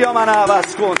 خدا من بیا منو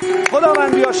عوض کن. خدا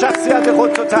من بیا شخصیت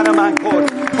خود تو تن من کن.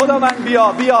 خدا من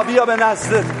بیا به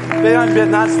نزدت، بیان به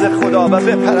نزد خدا و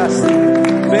بپرستی.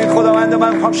 به خداوند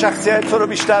من میخوام شخصیت تو رو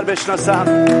بیشتر بشناسم.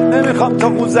 نمیخوام تا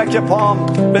قوزک پام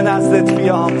به نزدت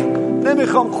بیام.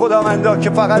 نمیخوام خداوندا که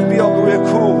فقط بیام روی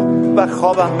کوه و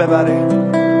خوابم ببره.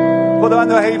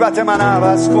 خداوندا هیبت من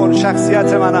عوض کن،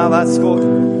 شخصیت من عوض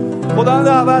کن.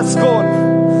 خداوندا عوض کن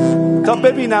تا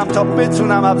ببینم، تا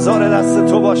بتونم ابزار دست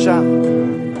تو باشم،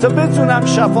 تا بتونم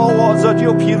شفا و آزادی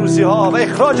و پیروزی ها و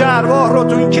اخراج ارواح رو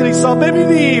تو این کلیسا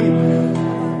ببینیم.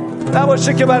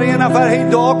 نباشه که برای یه نفر هی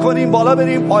دعا کنیم، بالا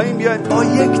بریم پایین بیایم، با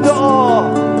یک دعا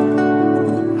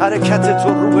حرکت تو،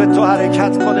 روح تو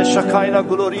حرکت کنه، شکاینا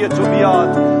گلوری تو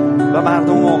بیاد و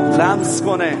مردم رو لمس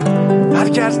کنه. هر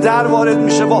کی از در وارد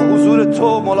میشه با حضور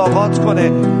تو ملاقات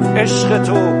کنه. عشق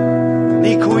تو،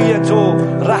 نیکویی تو،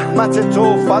 رحمت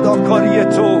تو، فداکاری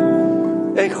تو.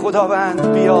 ای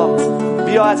خداوند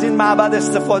بیا از این معبد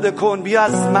استفاده کن. بیا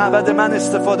از معبد من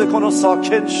استفاده کن و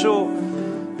ساکن شو.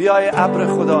 بیای ابر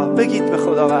خدا. بگید به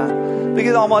خداوند،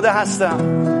 بگید آماده هستم،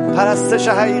 پرستش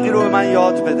حقیقی رو به من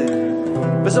یاد بده.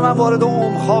 بذار من وارد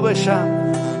عمق‌ها بشم.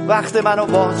 وقت منو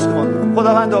باز کن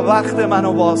خداوند، وقت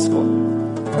منو باز کن.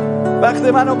 وقت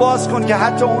منو باز کن که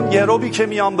حتی اون یه روبی که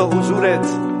میام به حضورت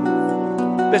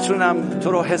بتونم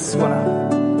تو رو حس کنم،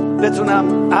 بتونم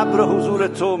ابر حضور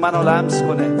تو منو لمس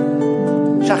کنه.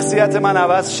 شخصیت من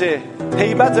عوض شه،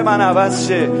 هیبت من عوض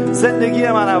شه، زندگی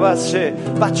من عوض شه،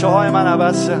 بچه های من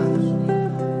عوض شن.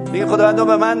 دیگه خداوند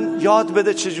به من یاد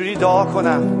بده چجوری دعا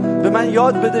کنم، به من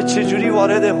یاد بده چجوری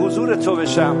وارد حضور تو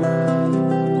بشم.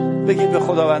 بگید به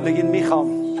خداوند، بگید میخوام،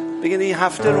 بگید این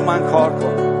هفته رو من کار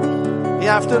کن، این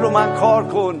هفته رو من کار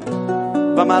کن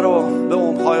و من رو به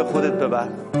عمق‌های خودت ببر.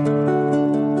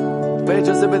 و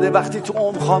اجازه بده وقتی تو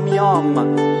عمق‌ها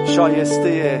میام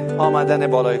شایسته آمدن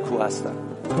بالای کوه هستم.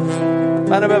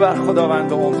 منو ببر خداوند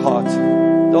به عمق‌هات.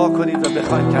 دعا کنید و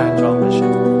بخواید که انجام بشه.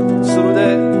 سرود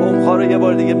عمق‌ها رو یه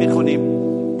بار دیگه میخونیم.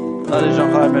 ناله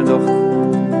جان خواهر مرداخت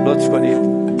لطف کنید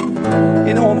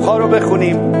این عمق‌ها رو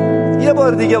بخونیم، یه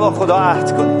بار دیگه با خدا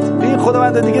عهد کنید. ببین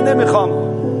خداوند دیگه نمیخوام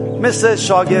مثل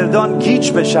شاگردان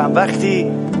گیج بشم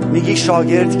وقتی میگی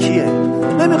شاگرد کیه.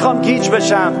 نمیخوام گیج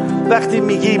بشم وقتی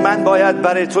میگی من باید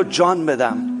برای تو جان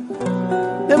بدم.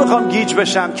 نمیخوام گیج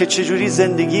بشم که چجوری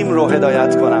زندگیم رو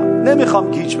هدایت کنم.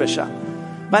 نمیخوام گیج بشم.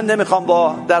 من نمیخوام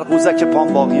با در قوزک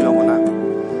پام باقی بمونم.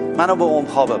 منو به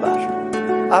عمق‌ها ببر،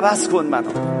 عوض کن منو.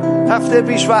 هفته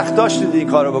پیش وقت داشتید این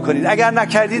کارو بکنید، اگر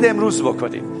نکردید امروز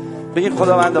بکنید. بگید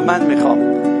خداوند من میخوام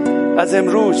از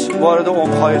امروز وارد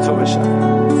عمق‌های تو بشم،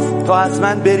 تا از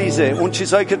من بریزه اون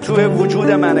چیزهایی که توی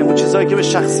وجود منه، اون چیزهایی که به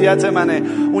شخصیت منه،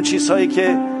 اون چیزهایی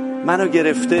که منو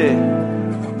گرفته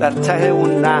در ته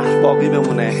اون نهر باقی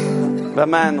بمونه و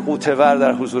من غوطه‌ور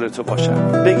در حضور تو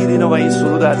باشم. بگید اینو و این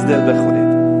سرود از دل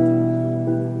بخونید.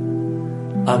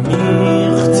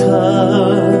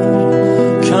 عمیق‌تر،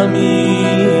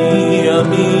 کمی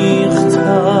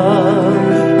عمیق‌تر،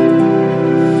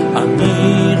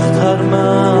 عمیق‌تر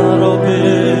مرا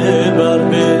ببر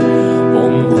به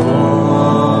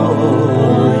عمق‌هایت.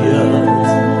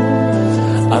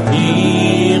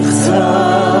 عمیق‌تر،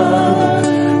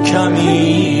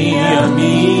 کمی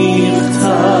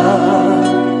عمیق‌تر،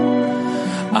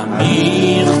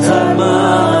 عمیق‌تر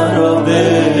مرا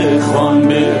بخوان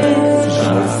به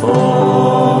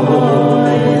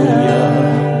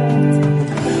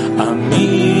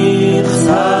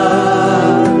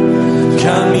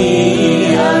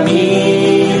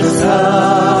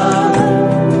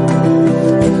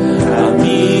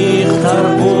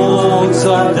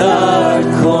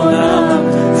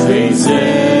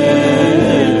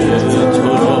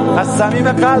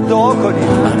صمیم قلب دعا کنید.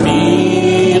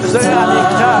 عمیق‌تر،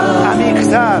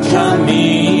 عمیق‌تر،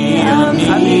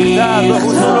 عمیق‌تر به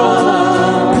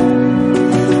حضور،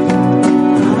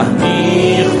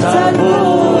 عمیق‌تر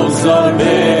بگذار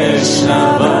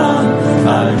بشنوم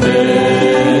قلب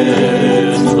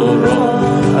تو را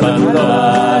و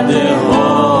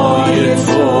وعده‌های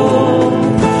تو.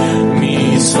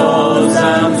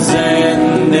 می‌سازم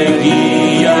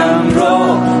زندگیم را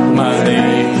من،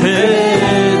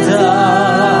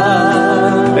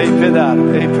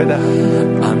 ای پدر.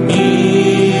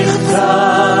 عمیق‌تر،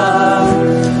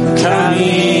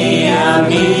 کمی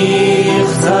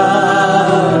عمیق‌تر،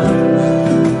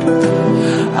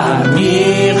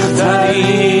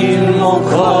 عمیق‌ترین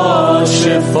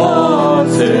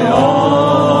مکاشفات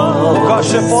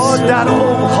در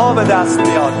عمق‌ها به دست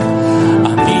میاد.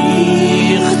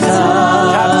 عمیق‌تر،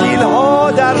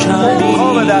 تبدیل‌ها در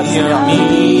عمق‌ها به دست میاد.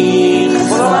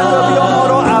 خداوند بیا ما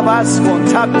رو عوض کن،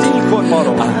 تبدیل کن ما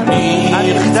رو.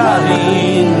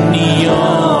 عمیق‌ترین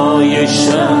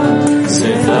نیایشم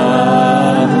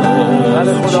زدن.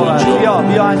 بله خداوند،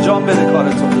 بیا انجام بده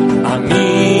کارتو.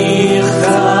 عمیق‌تر،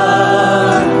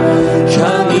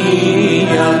 کمی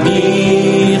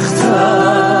عمیق‌تر،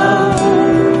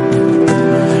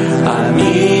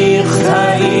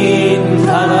 عمیق‌ترین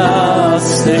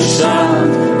پرستشم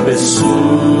به سوی.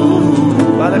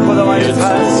 بله خداوند،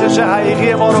 پرستش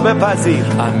حقیقی ما رو بپذیر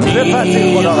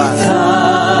خداوند،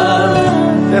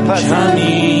 بپذیر.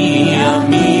 کمی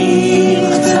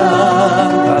عمیق‌تر،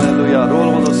 هللویا. روح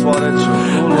القدس وارد شد.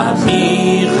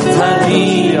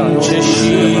 عمیق‌ترین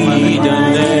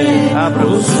چشیدن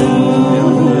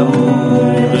حضور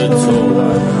تو،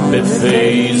 به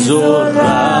فیض و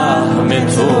رحم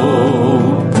تو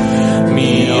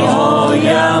می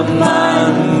آیم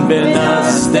من به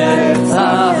نزد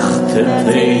تخت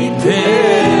پی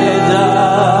پدر،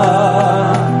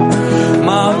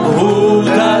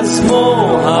 مبهوت از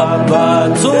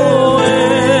محبت و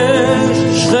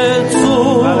عشق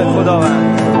تو. بله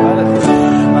خداوند،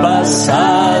 بس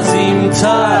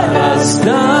عظیم‌تر از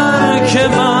درک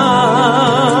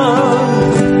من،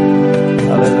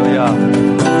 هللویا.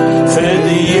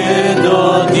 فدیه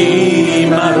دادی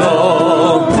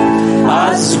مرا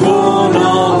از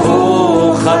گناه و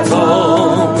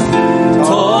خطا،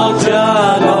 تا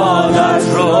جلالت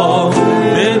را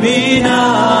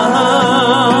ببینم.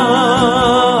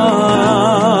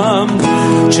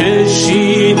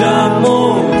 چشیدم و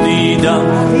دیدم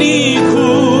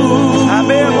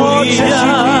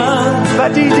و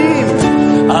دیدیم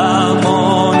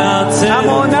امانت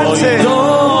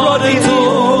پایدار تو.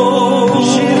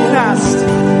 شیرین است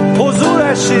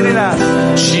حضورش، شیرین است،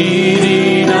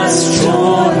 شیرین است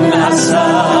چون عسل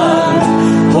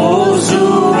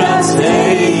حضورت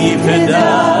ای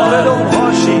پدر.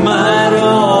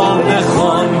 مرا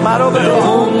بخوان به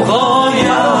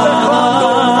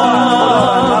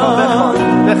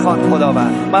بخوان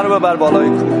خداوند، مرا ببر بالای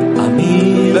کوه،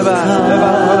 ببر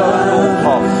خداوند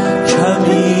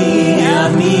کمی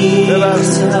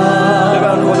عمیق‌تر،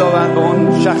 ببر خداوند به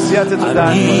اون شخصیت تو در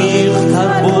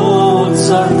عمیق‌تر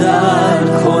بگذار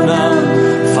درک کنم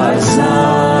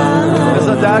فرزند،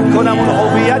 بذار درک کنم اون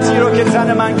هویتی رو که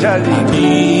تن من کردی.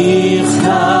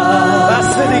 عمیق‌تر،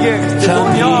 بس دیگه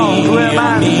دنیا روی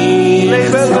من لیبل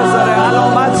بذاره،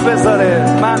 علامت بذاره،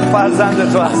 من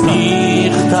فرزند تو هستم.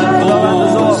 عمیق‌تر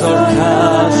بگذار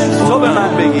کشف، تو به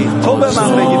من بگی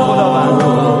خداوند،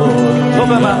 تو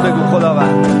به من بگو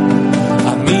خداوند.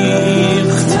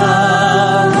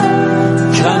 عمیق‌تر،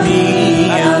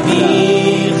 کمی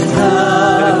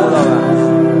عمیق‌تر،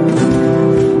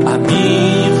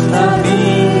 عمیق‌تر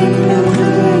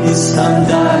نیستم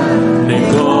در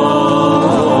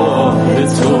نگاه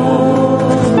تو.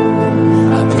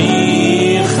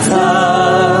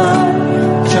 عمیق‌تر،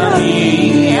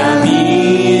 کمی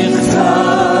عمیق‌تر،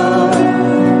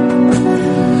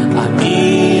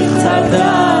 عمیق‌تر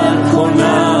در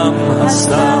کنم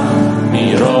هستم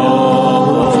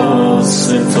میراث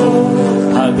تو،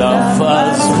 هدف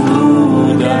از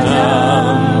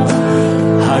بودنم،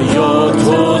 حیات و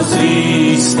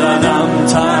زیستنم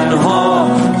تنها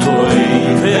تو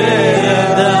ای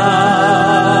پدر.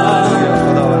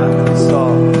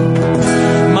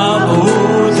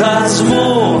 مبهوت از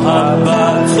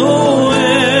محبت و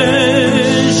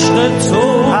عشق تو،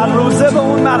 هر روزه به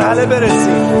اون مرحله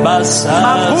برسیم، بس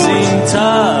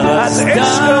عظیم‌تر از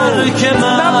درک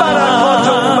من، نه برکات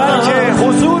او بلکه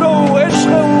حضور او،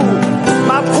 عشق او،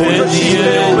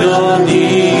 فدیه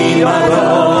دادی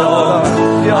مرا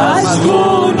از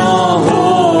گناه و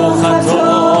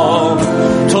خطا،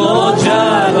 تا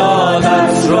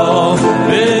جلالت را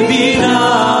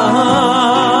ببینم.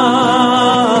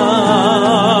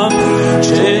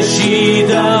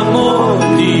 چشیدم و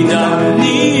دیدم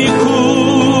نیکوییم،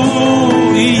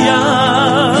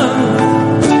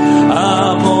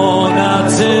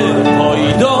 امانت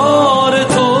پایدار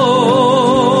تو.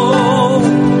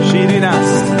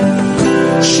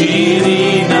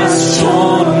 شیرین است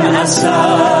چون عسل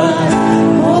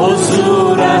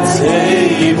حضورت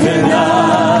ای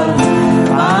پدر،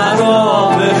 مرا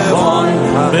بخوان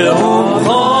به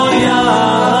عمق‌هایم.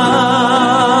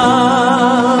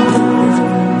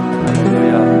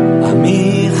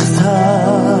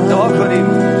 عمیق‌تر، دعا کنیم.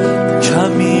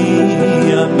 کمی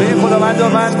به خداوند،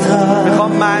 من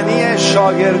میخوام معنی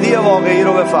شاگردی واقعی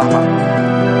رو بفهمم.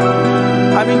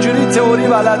 همینجوری تئوری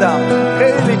بلدم،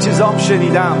 خیلی چیزام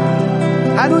شنیدم،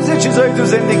 هنوز یه چیزایی تو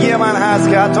زندگی من هست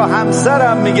که حتی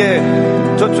همسرم میگه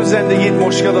تو زندگیت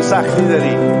مشکل و سختی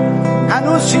داری.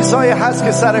 هنوز چیزهایی هست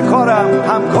که سر کارم،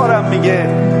 همکارم میگه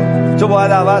تو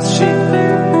باید عوض شی.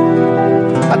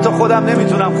 حتی خودم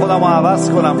نمیتونم خودم رو عوض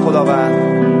کنم خداوند،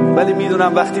 ولی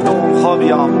میدونم وقتی به عمق‌ها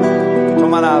بیام تو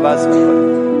من عوض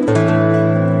میکنی.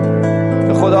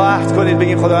 به خدا عهد کنید،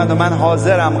 بگید خداوند من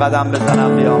حاضرم قدم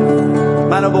بزنم بیام،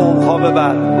 منو به عمق‌ها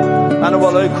ببر، منو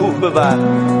بالای کوه ببر،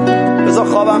 بذار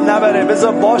خوابم نبره،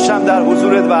 بذار باشم در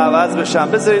حضورت و عوض بشم.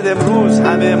 بذارید امروز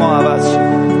همه ما عوض شیم،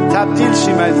 تبدیل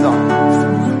شیم عزیزان.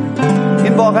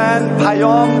 این واقعا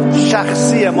پیام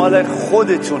شخصی مال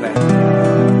خودتونه.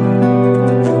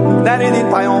 نرید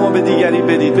این پیام رو به دیگری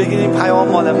بدید، بگید این پیام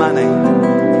مال منه.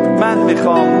 من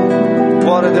میخوام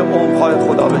وارد عمق‌های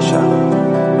خدا بشم.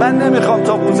 من نمیخوام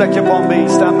تا قوزک پام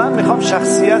بایستم، من میخوام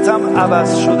شخصیتم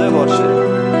عوض شده باشه.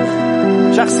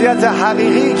 شخصیت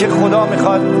حقیقی که خدا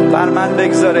میخواد بر من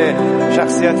بگذاره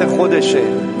شخصیت خودشه،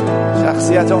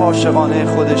 شخصیت عاشقانه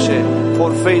خودشه،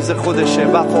 پرفیض خودشه،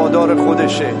 وفادار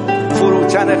خودشه،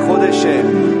 فروتن خودشه،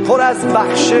 پر از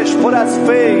بخشش، پر از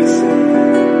فیض.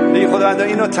 بگی خداوند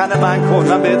اینو تن من کن،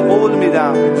 من بهت قول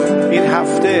میدم این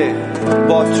هفته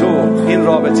با تو این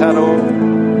رابطه رو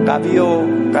قوی و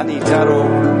غنی‌تر و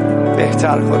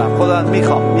بهتر کنم. خداوند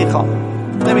میخوام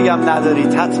نمیگم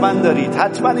ندارید، حتما دارید،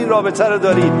 حتما این رابطه رو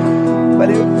دارید،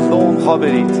 ولی به عمق‌ها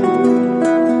برید.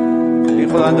 این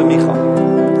خداوند میخوام،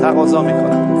 تقاضا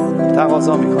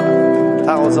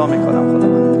میکنم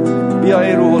خداوند. بیا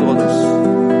ای روح القدس،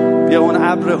 بیا اون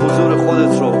ابر حضور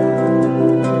خودت رو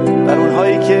در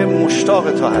اونهایی که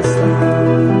مشتاق تو هستن،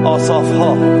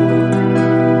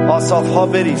 آصاف‌ها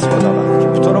بریز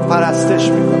خداوند که تو رو پرستش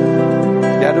میکنه.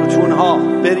 گلوتون‌ها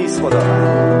بریز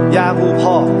خداوند،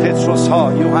 یعقوب‌ها،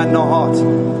 پتروس‌ها، یوحناهات،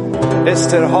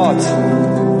 استرهات،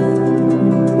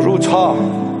 رودها،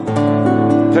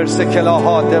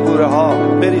 پرسکلاها، دبوره‌ها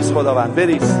بریز خداوند،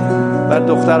 بریز بر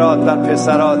دخترات، بر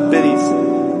پسرات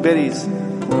بریز.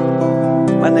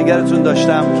 من نگرتون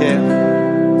داشتم که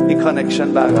این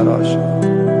کانکشن برقرار شه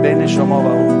بین شما و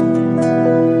اون،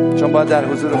 چون باید در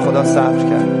حضور خدا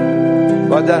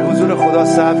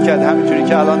صبر کرد. همینجوری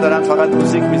که الان دارن فقط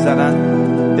موزیک میزنن،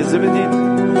 اجازه بدید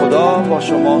خدا با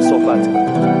شما صحبت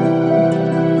کنه.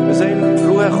 بذارین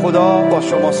روح خدا با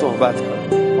شما صحبت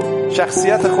کنه،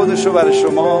 شخصیت خودش رو برای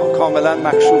شما کاملا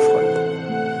مکشوف کنه.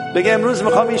 بگه امروز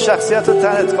میخوام این شخصیت رو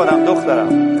تنت کنم دخترم،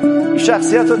 این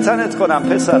شخصیت رو تنت کنم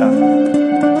پسرم.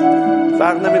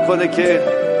 فرق نمیکنه که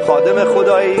خادم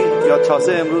خدایی یا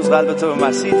تازه امروز قلبتو به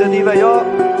مسیح دادی و یا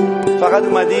فقط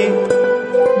اومدی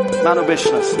منو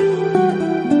بشناسی.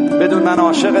 بدون من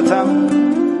عاشقتم،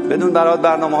 بدون برات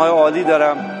برنامه‌های عالی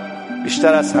دارم.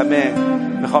 بیشتر از همه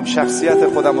میخوام شخصیت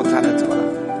خودم رو تنت کنم.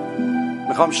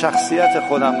 میخوام شخصیت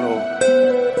خودم رو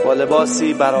با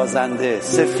لباسی برازنده،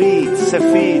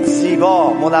 سفید،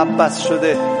 زیبا، ملبس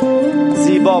شده،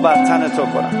 زیبا بر تن تو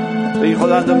کنم. بگی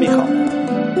خداوند رو میخوام.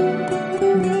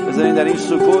 بذارین در این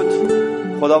سکوت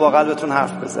خدا با قلبتون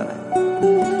حرف بزنه.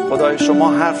 خدای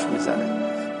شما حرف میزنه.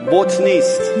 بت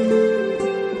نیست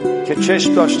که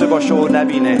چشم داشته باشه و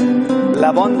نبینه،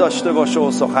 لبان داشته باشه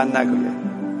و سخن نگویه.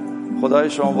 خدای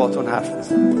شما باتون حرف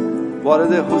بزنه.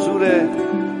 وارد حضور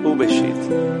او بشید،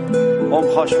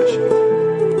 عمق‌هاش بشید.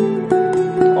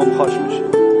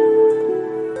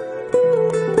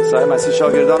 عیسی مسیح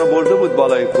شاگردان رو برده بود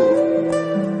بالای کوه.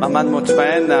 من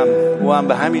مطمئنم او هم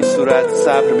به همین صورت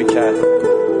صبر میکرد،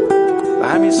 به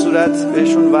همین صورت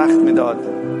بهشون وقت میداد.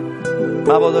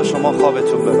 مبادا شما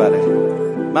خوابتون ببره،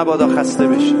 مبادا خسته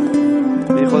بشید.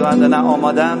 بی خداوند نه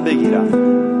آمادم بگیرم،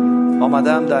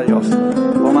 آمادم دریافت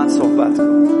کنم. با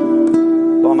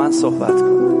من صحبت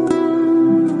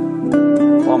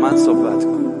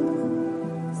کن.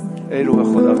 ای روح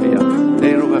خدا بیا،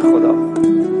 ای روح خدا،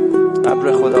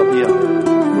 ابر خدا بیا،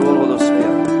 روح القدس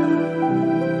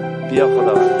بیا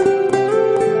خداوند.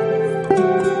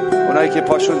 اونایی که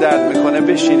پاشون درد میکنه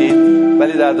بشینید،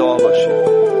 ولی در دعا باشید.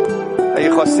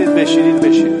 اگه خواستید بشینید،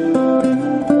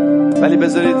 ولی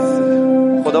بذارید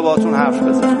خدا باهاتون حرف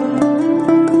بزنه.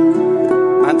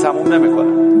 من تموم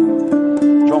نمیکنم،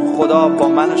 چون خدا با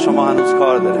من و شما هنوز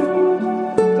کار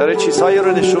داره چیزهایی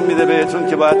رو نشون میده بهتون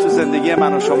که باید تو زندگی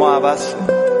من و شما عوض شه.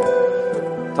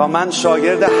 تا من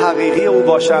شاگرد حقیقی او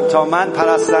باشم، تا من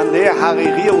پرستنده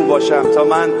حقیقی او باشم، تا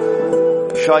من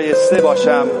شایسته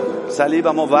باشم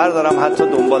صلیبمو وردارم، حتی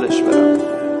دنبالش برم.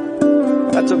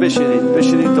 حتی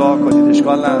بشینید دعا کنید،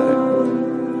 اشکال نداره.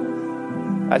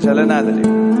 عجله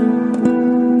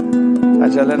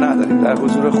نداریم در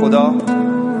حضور خدا.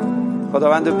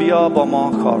 خداوند بیا با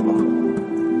ما کار بکن.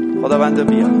 خداوند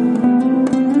بیا.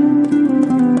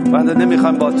 بنده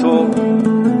نمیخوایم با تو،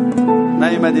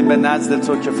 نیومدیم به نزد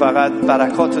تو که فقط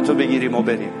برکات تو بگیریم و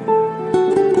بریم.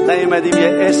 نیومدیم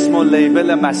یه اسم و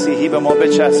لیبل مسیحی به ما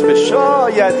بچسبه،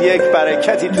 شاید یک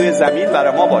برکتی توی زمین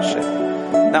برای ما باشه.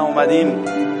 نه، اومدیم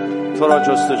تو را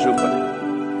جستجو کنیم،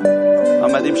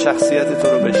 آمدیم شخصیت تو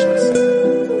رو بشناسیم.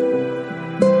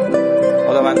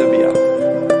 خداوند بیا.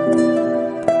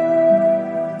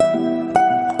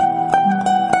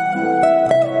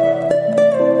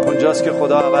 اونجاست که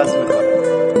خدا عوض میکنه،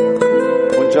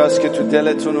 اونجاست که تو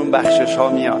دلتون اون بخشش ها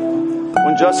میاد،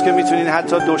 اونجاست که میتونین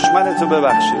حتی دشمنتو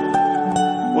ببخشید،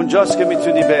 اونجاست که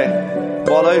میتونی به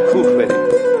بالای کوه بری،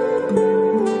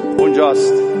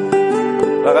 اونجاست.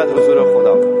 فقط حضور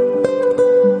خدا.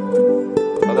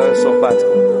 خدا صحبت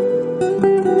کن.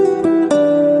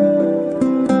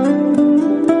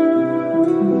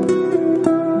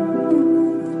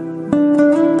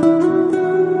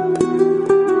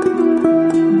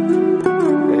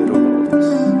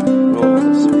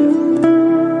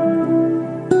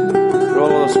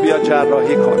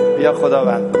 جراحی کن. بیا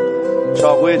خداوند،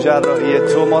 چاقوی جراحی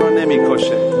تو ما رو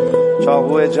نمیکشه،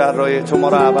 چاقوی جراحی تو ما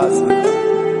رو عوض میکنه.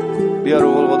 بیا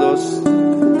روح القدس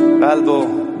قلب و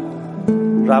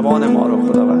روان ما رو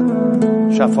خداوند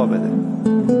شفا بده.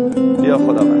 بیا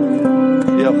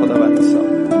خداوند، بیا خداوند عیسی.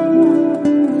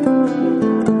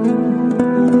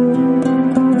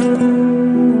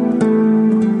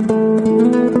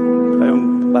 خیلی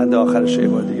بند آخرش یه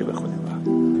بار دیگه بخونیم.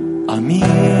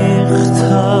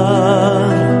 عمیق‌تر،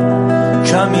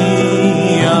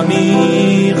 کمی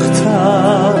عمیق‌تر،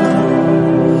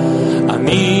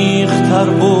 عمیق‌تر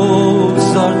بود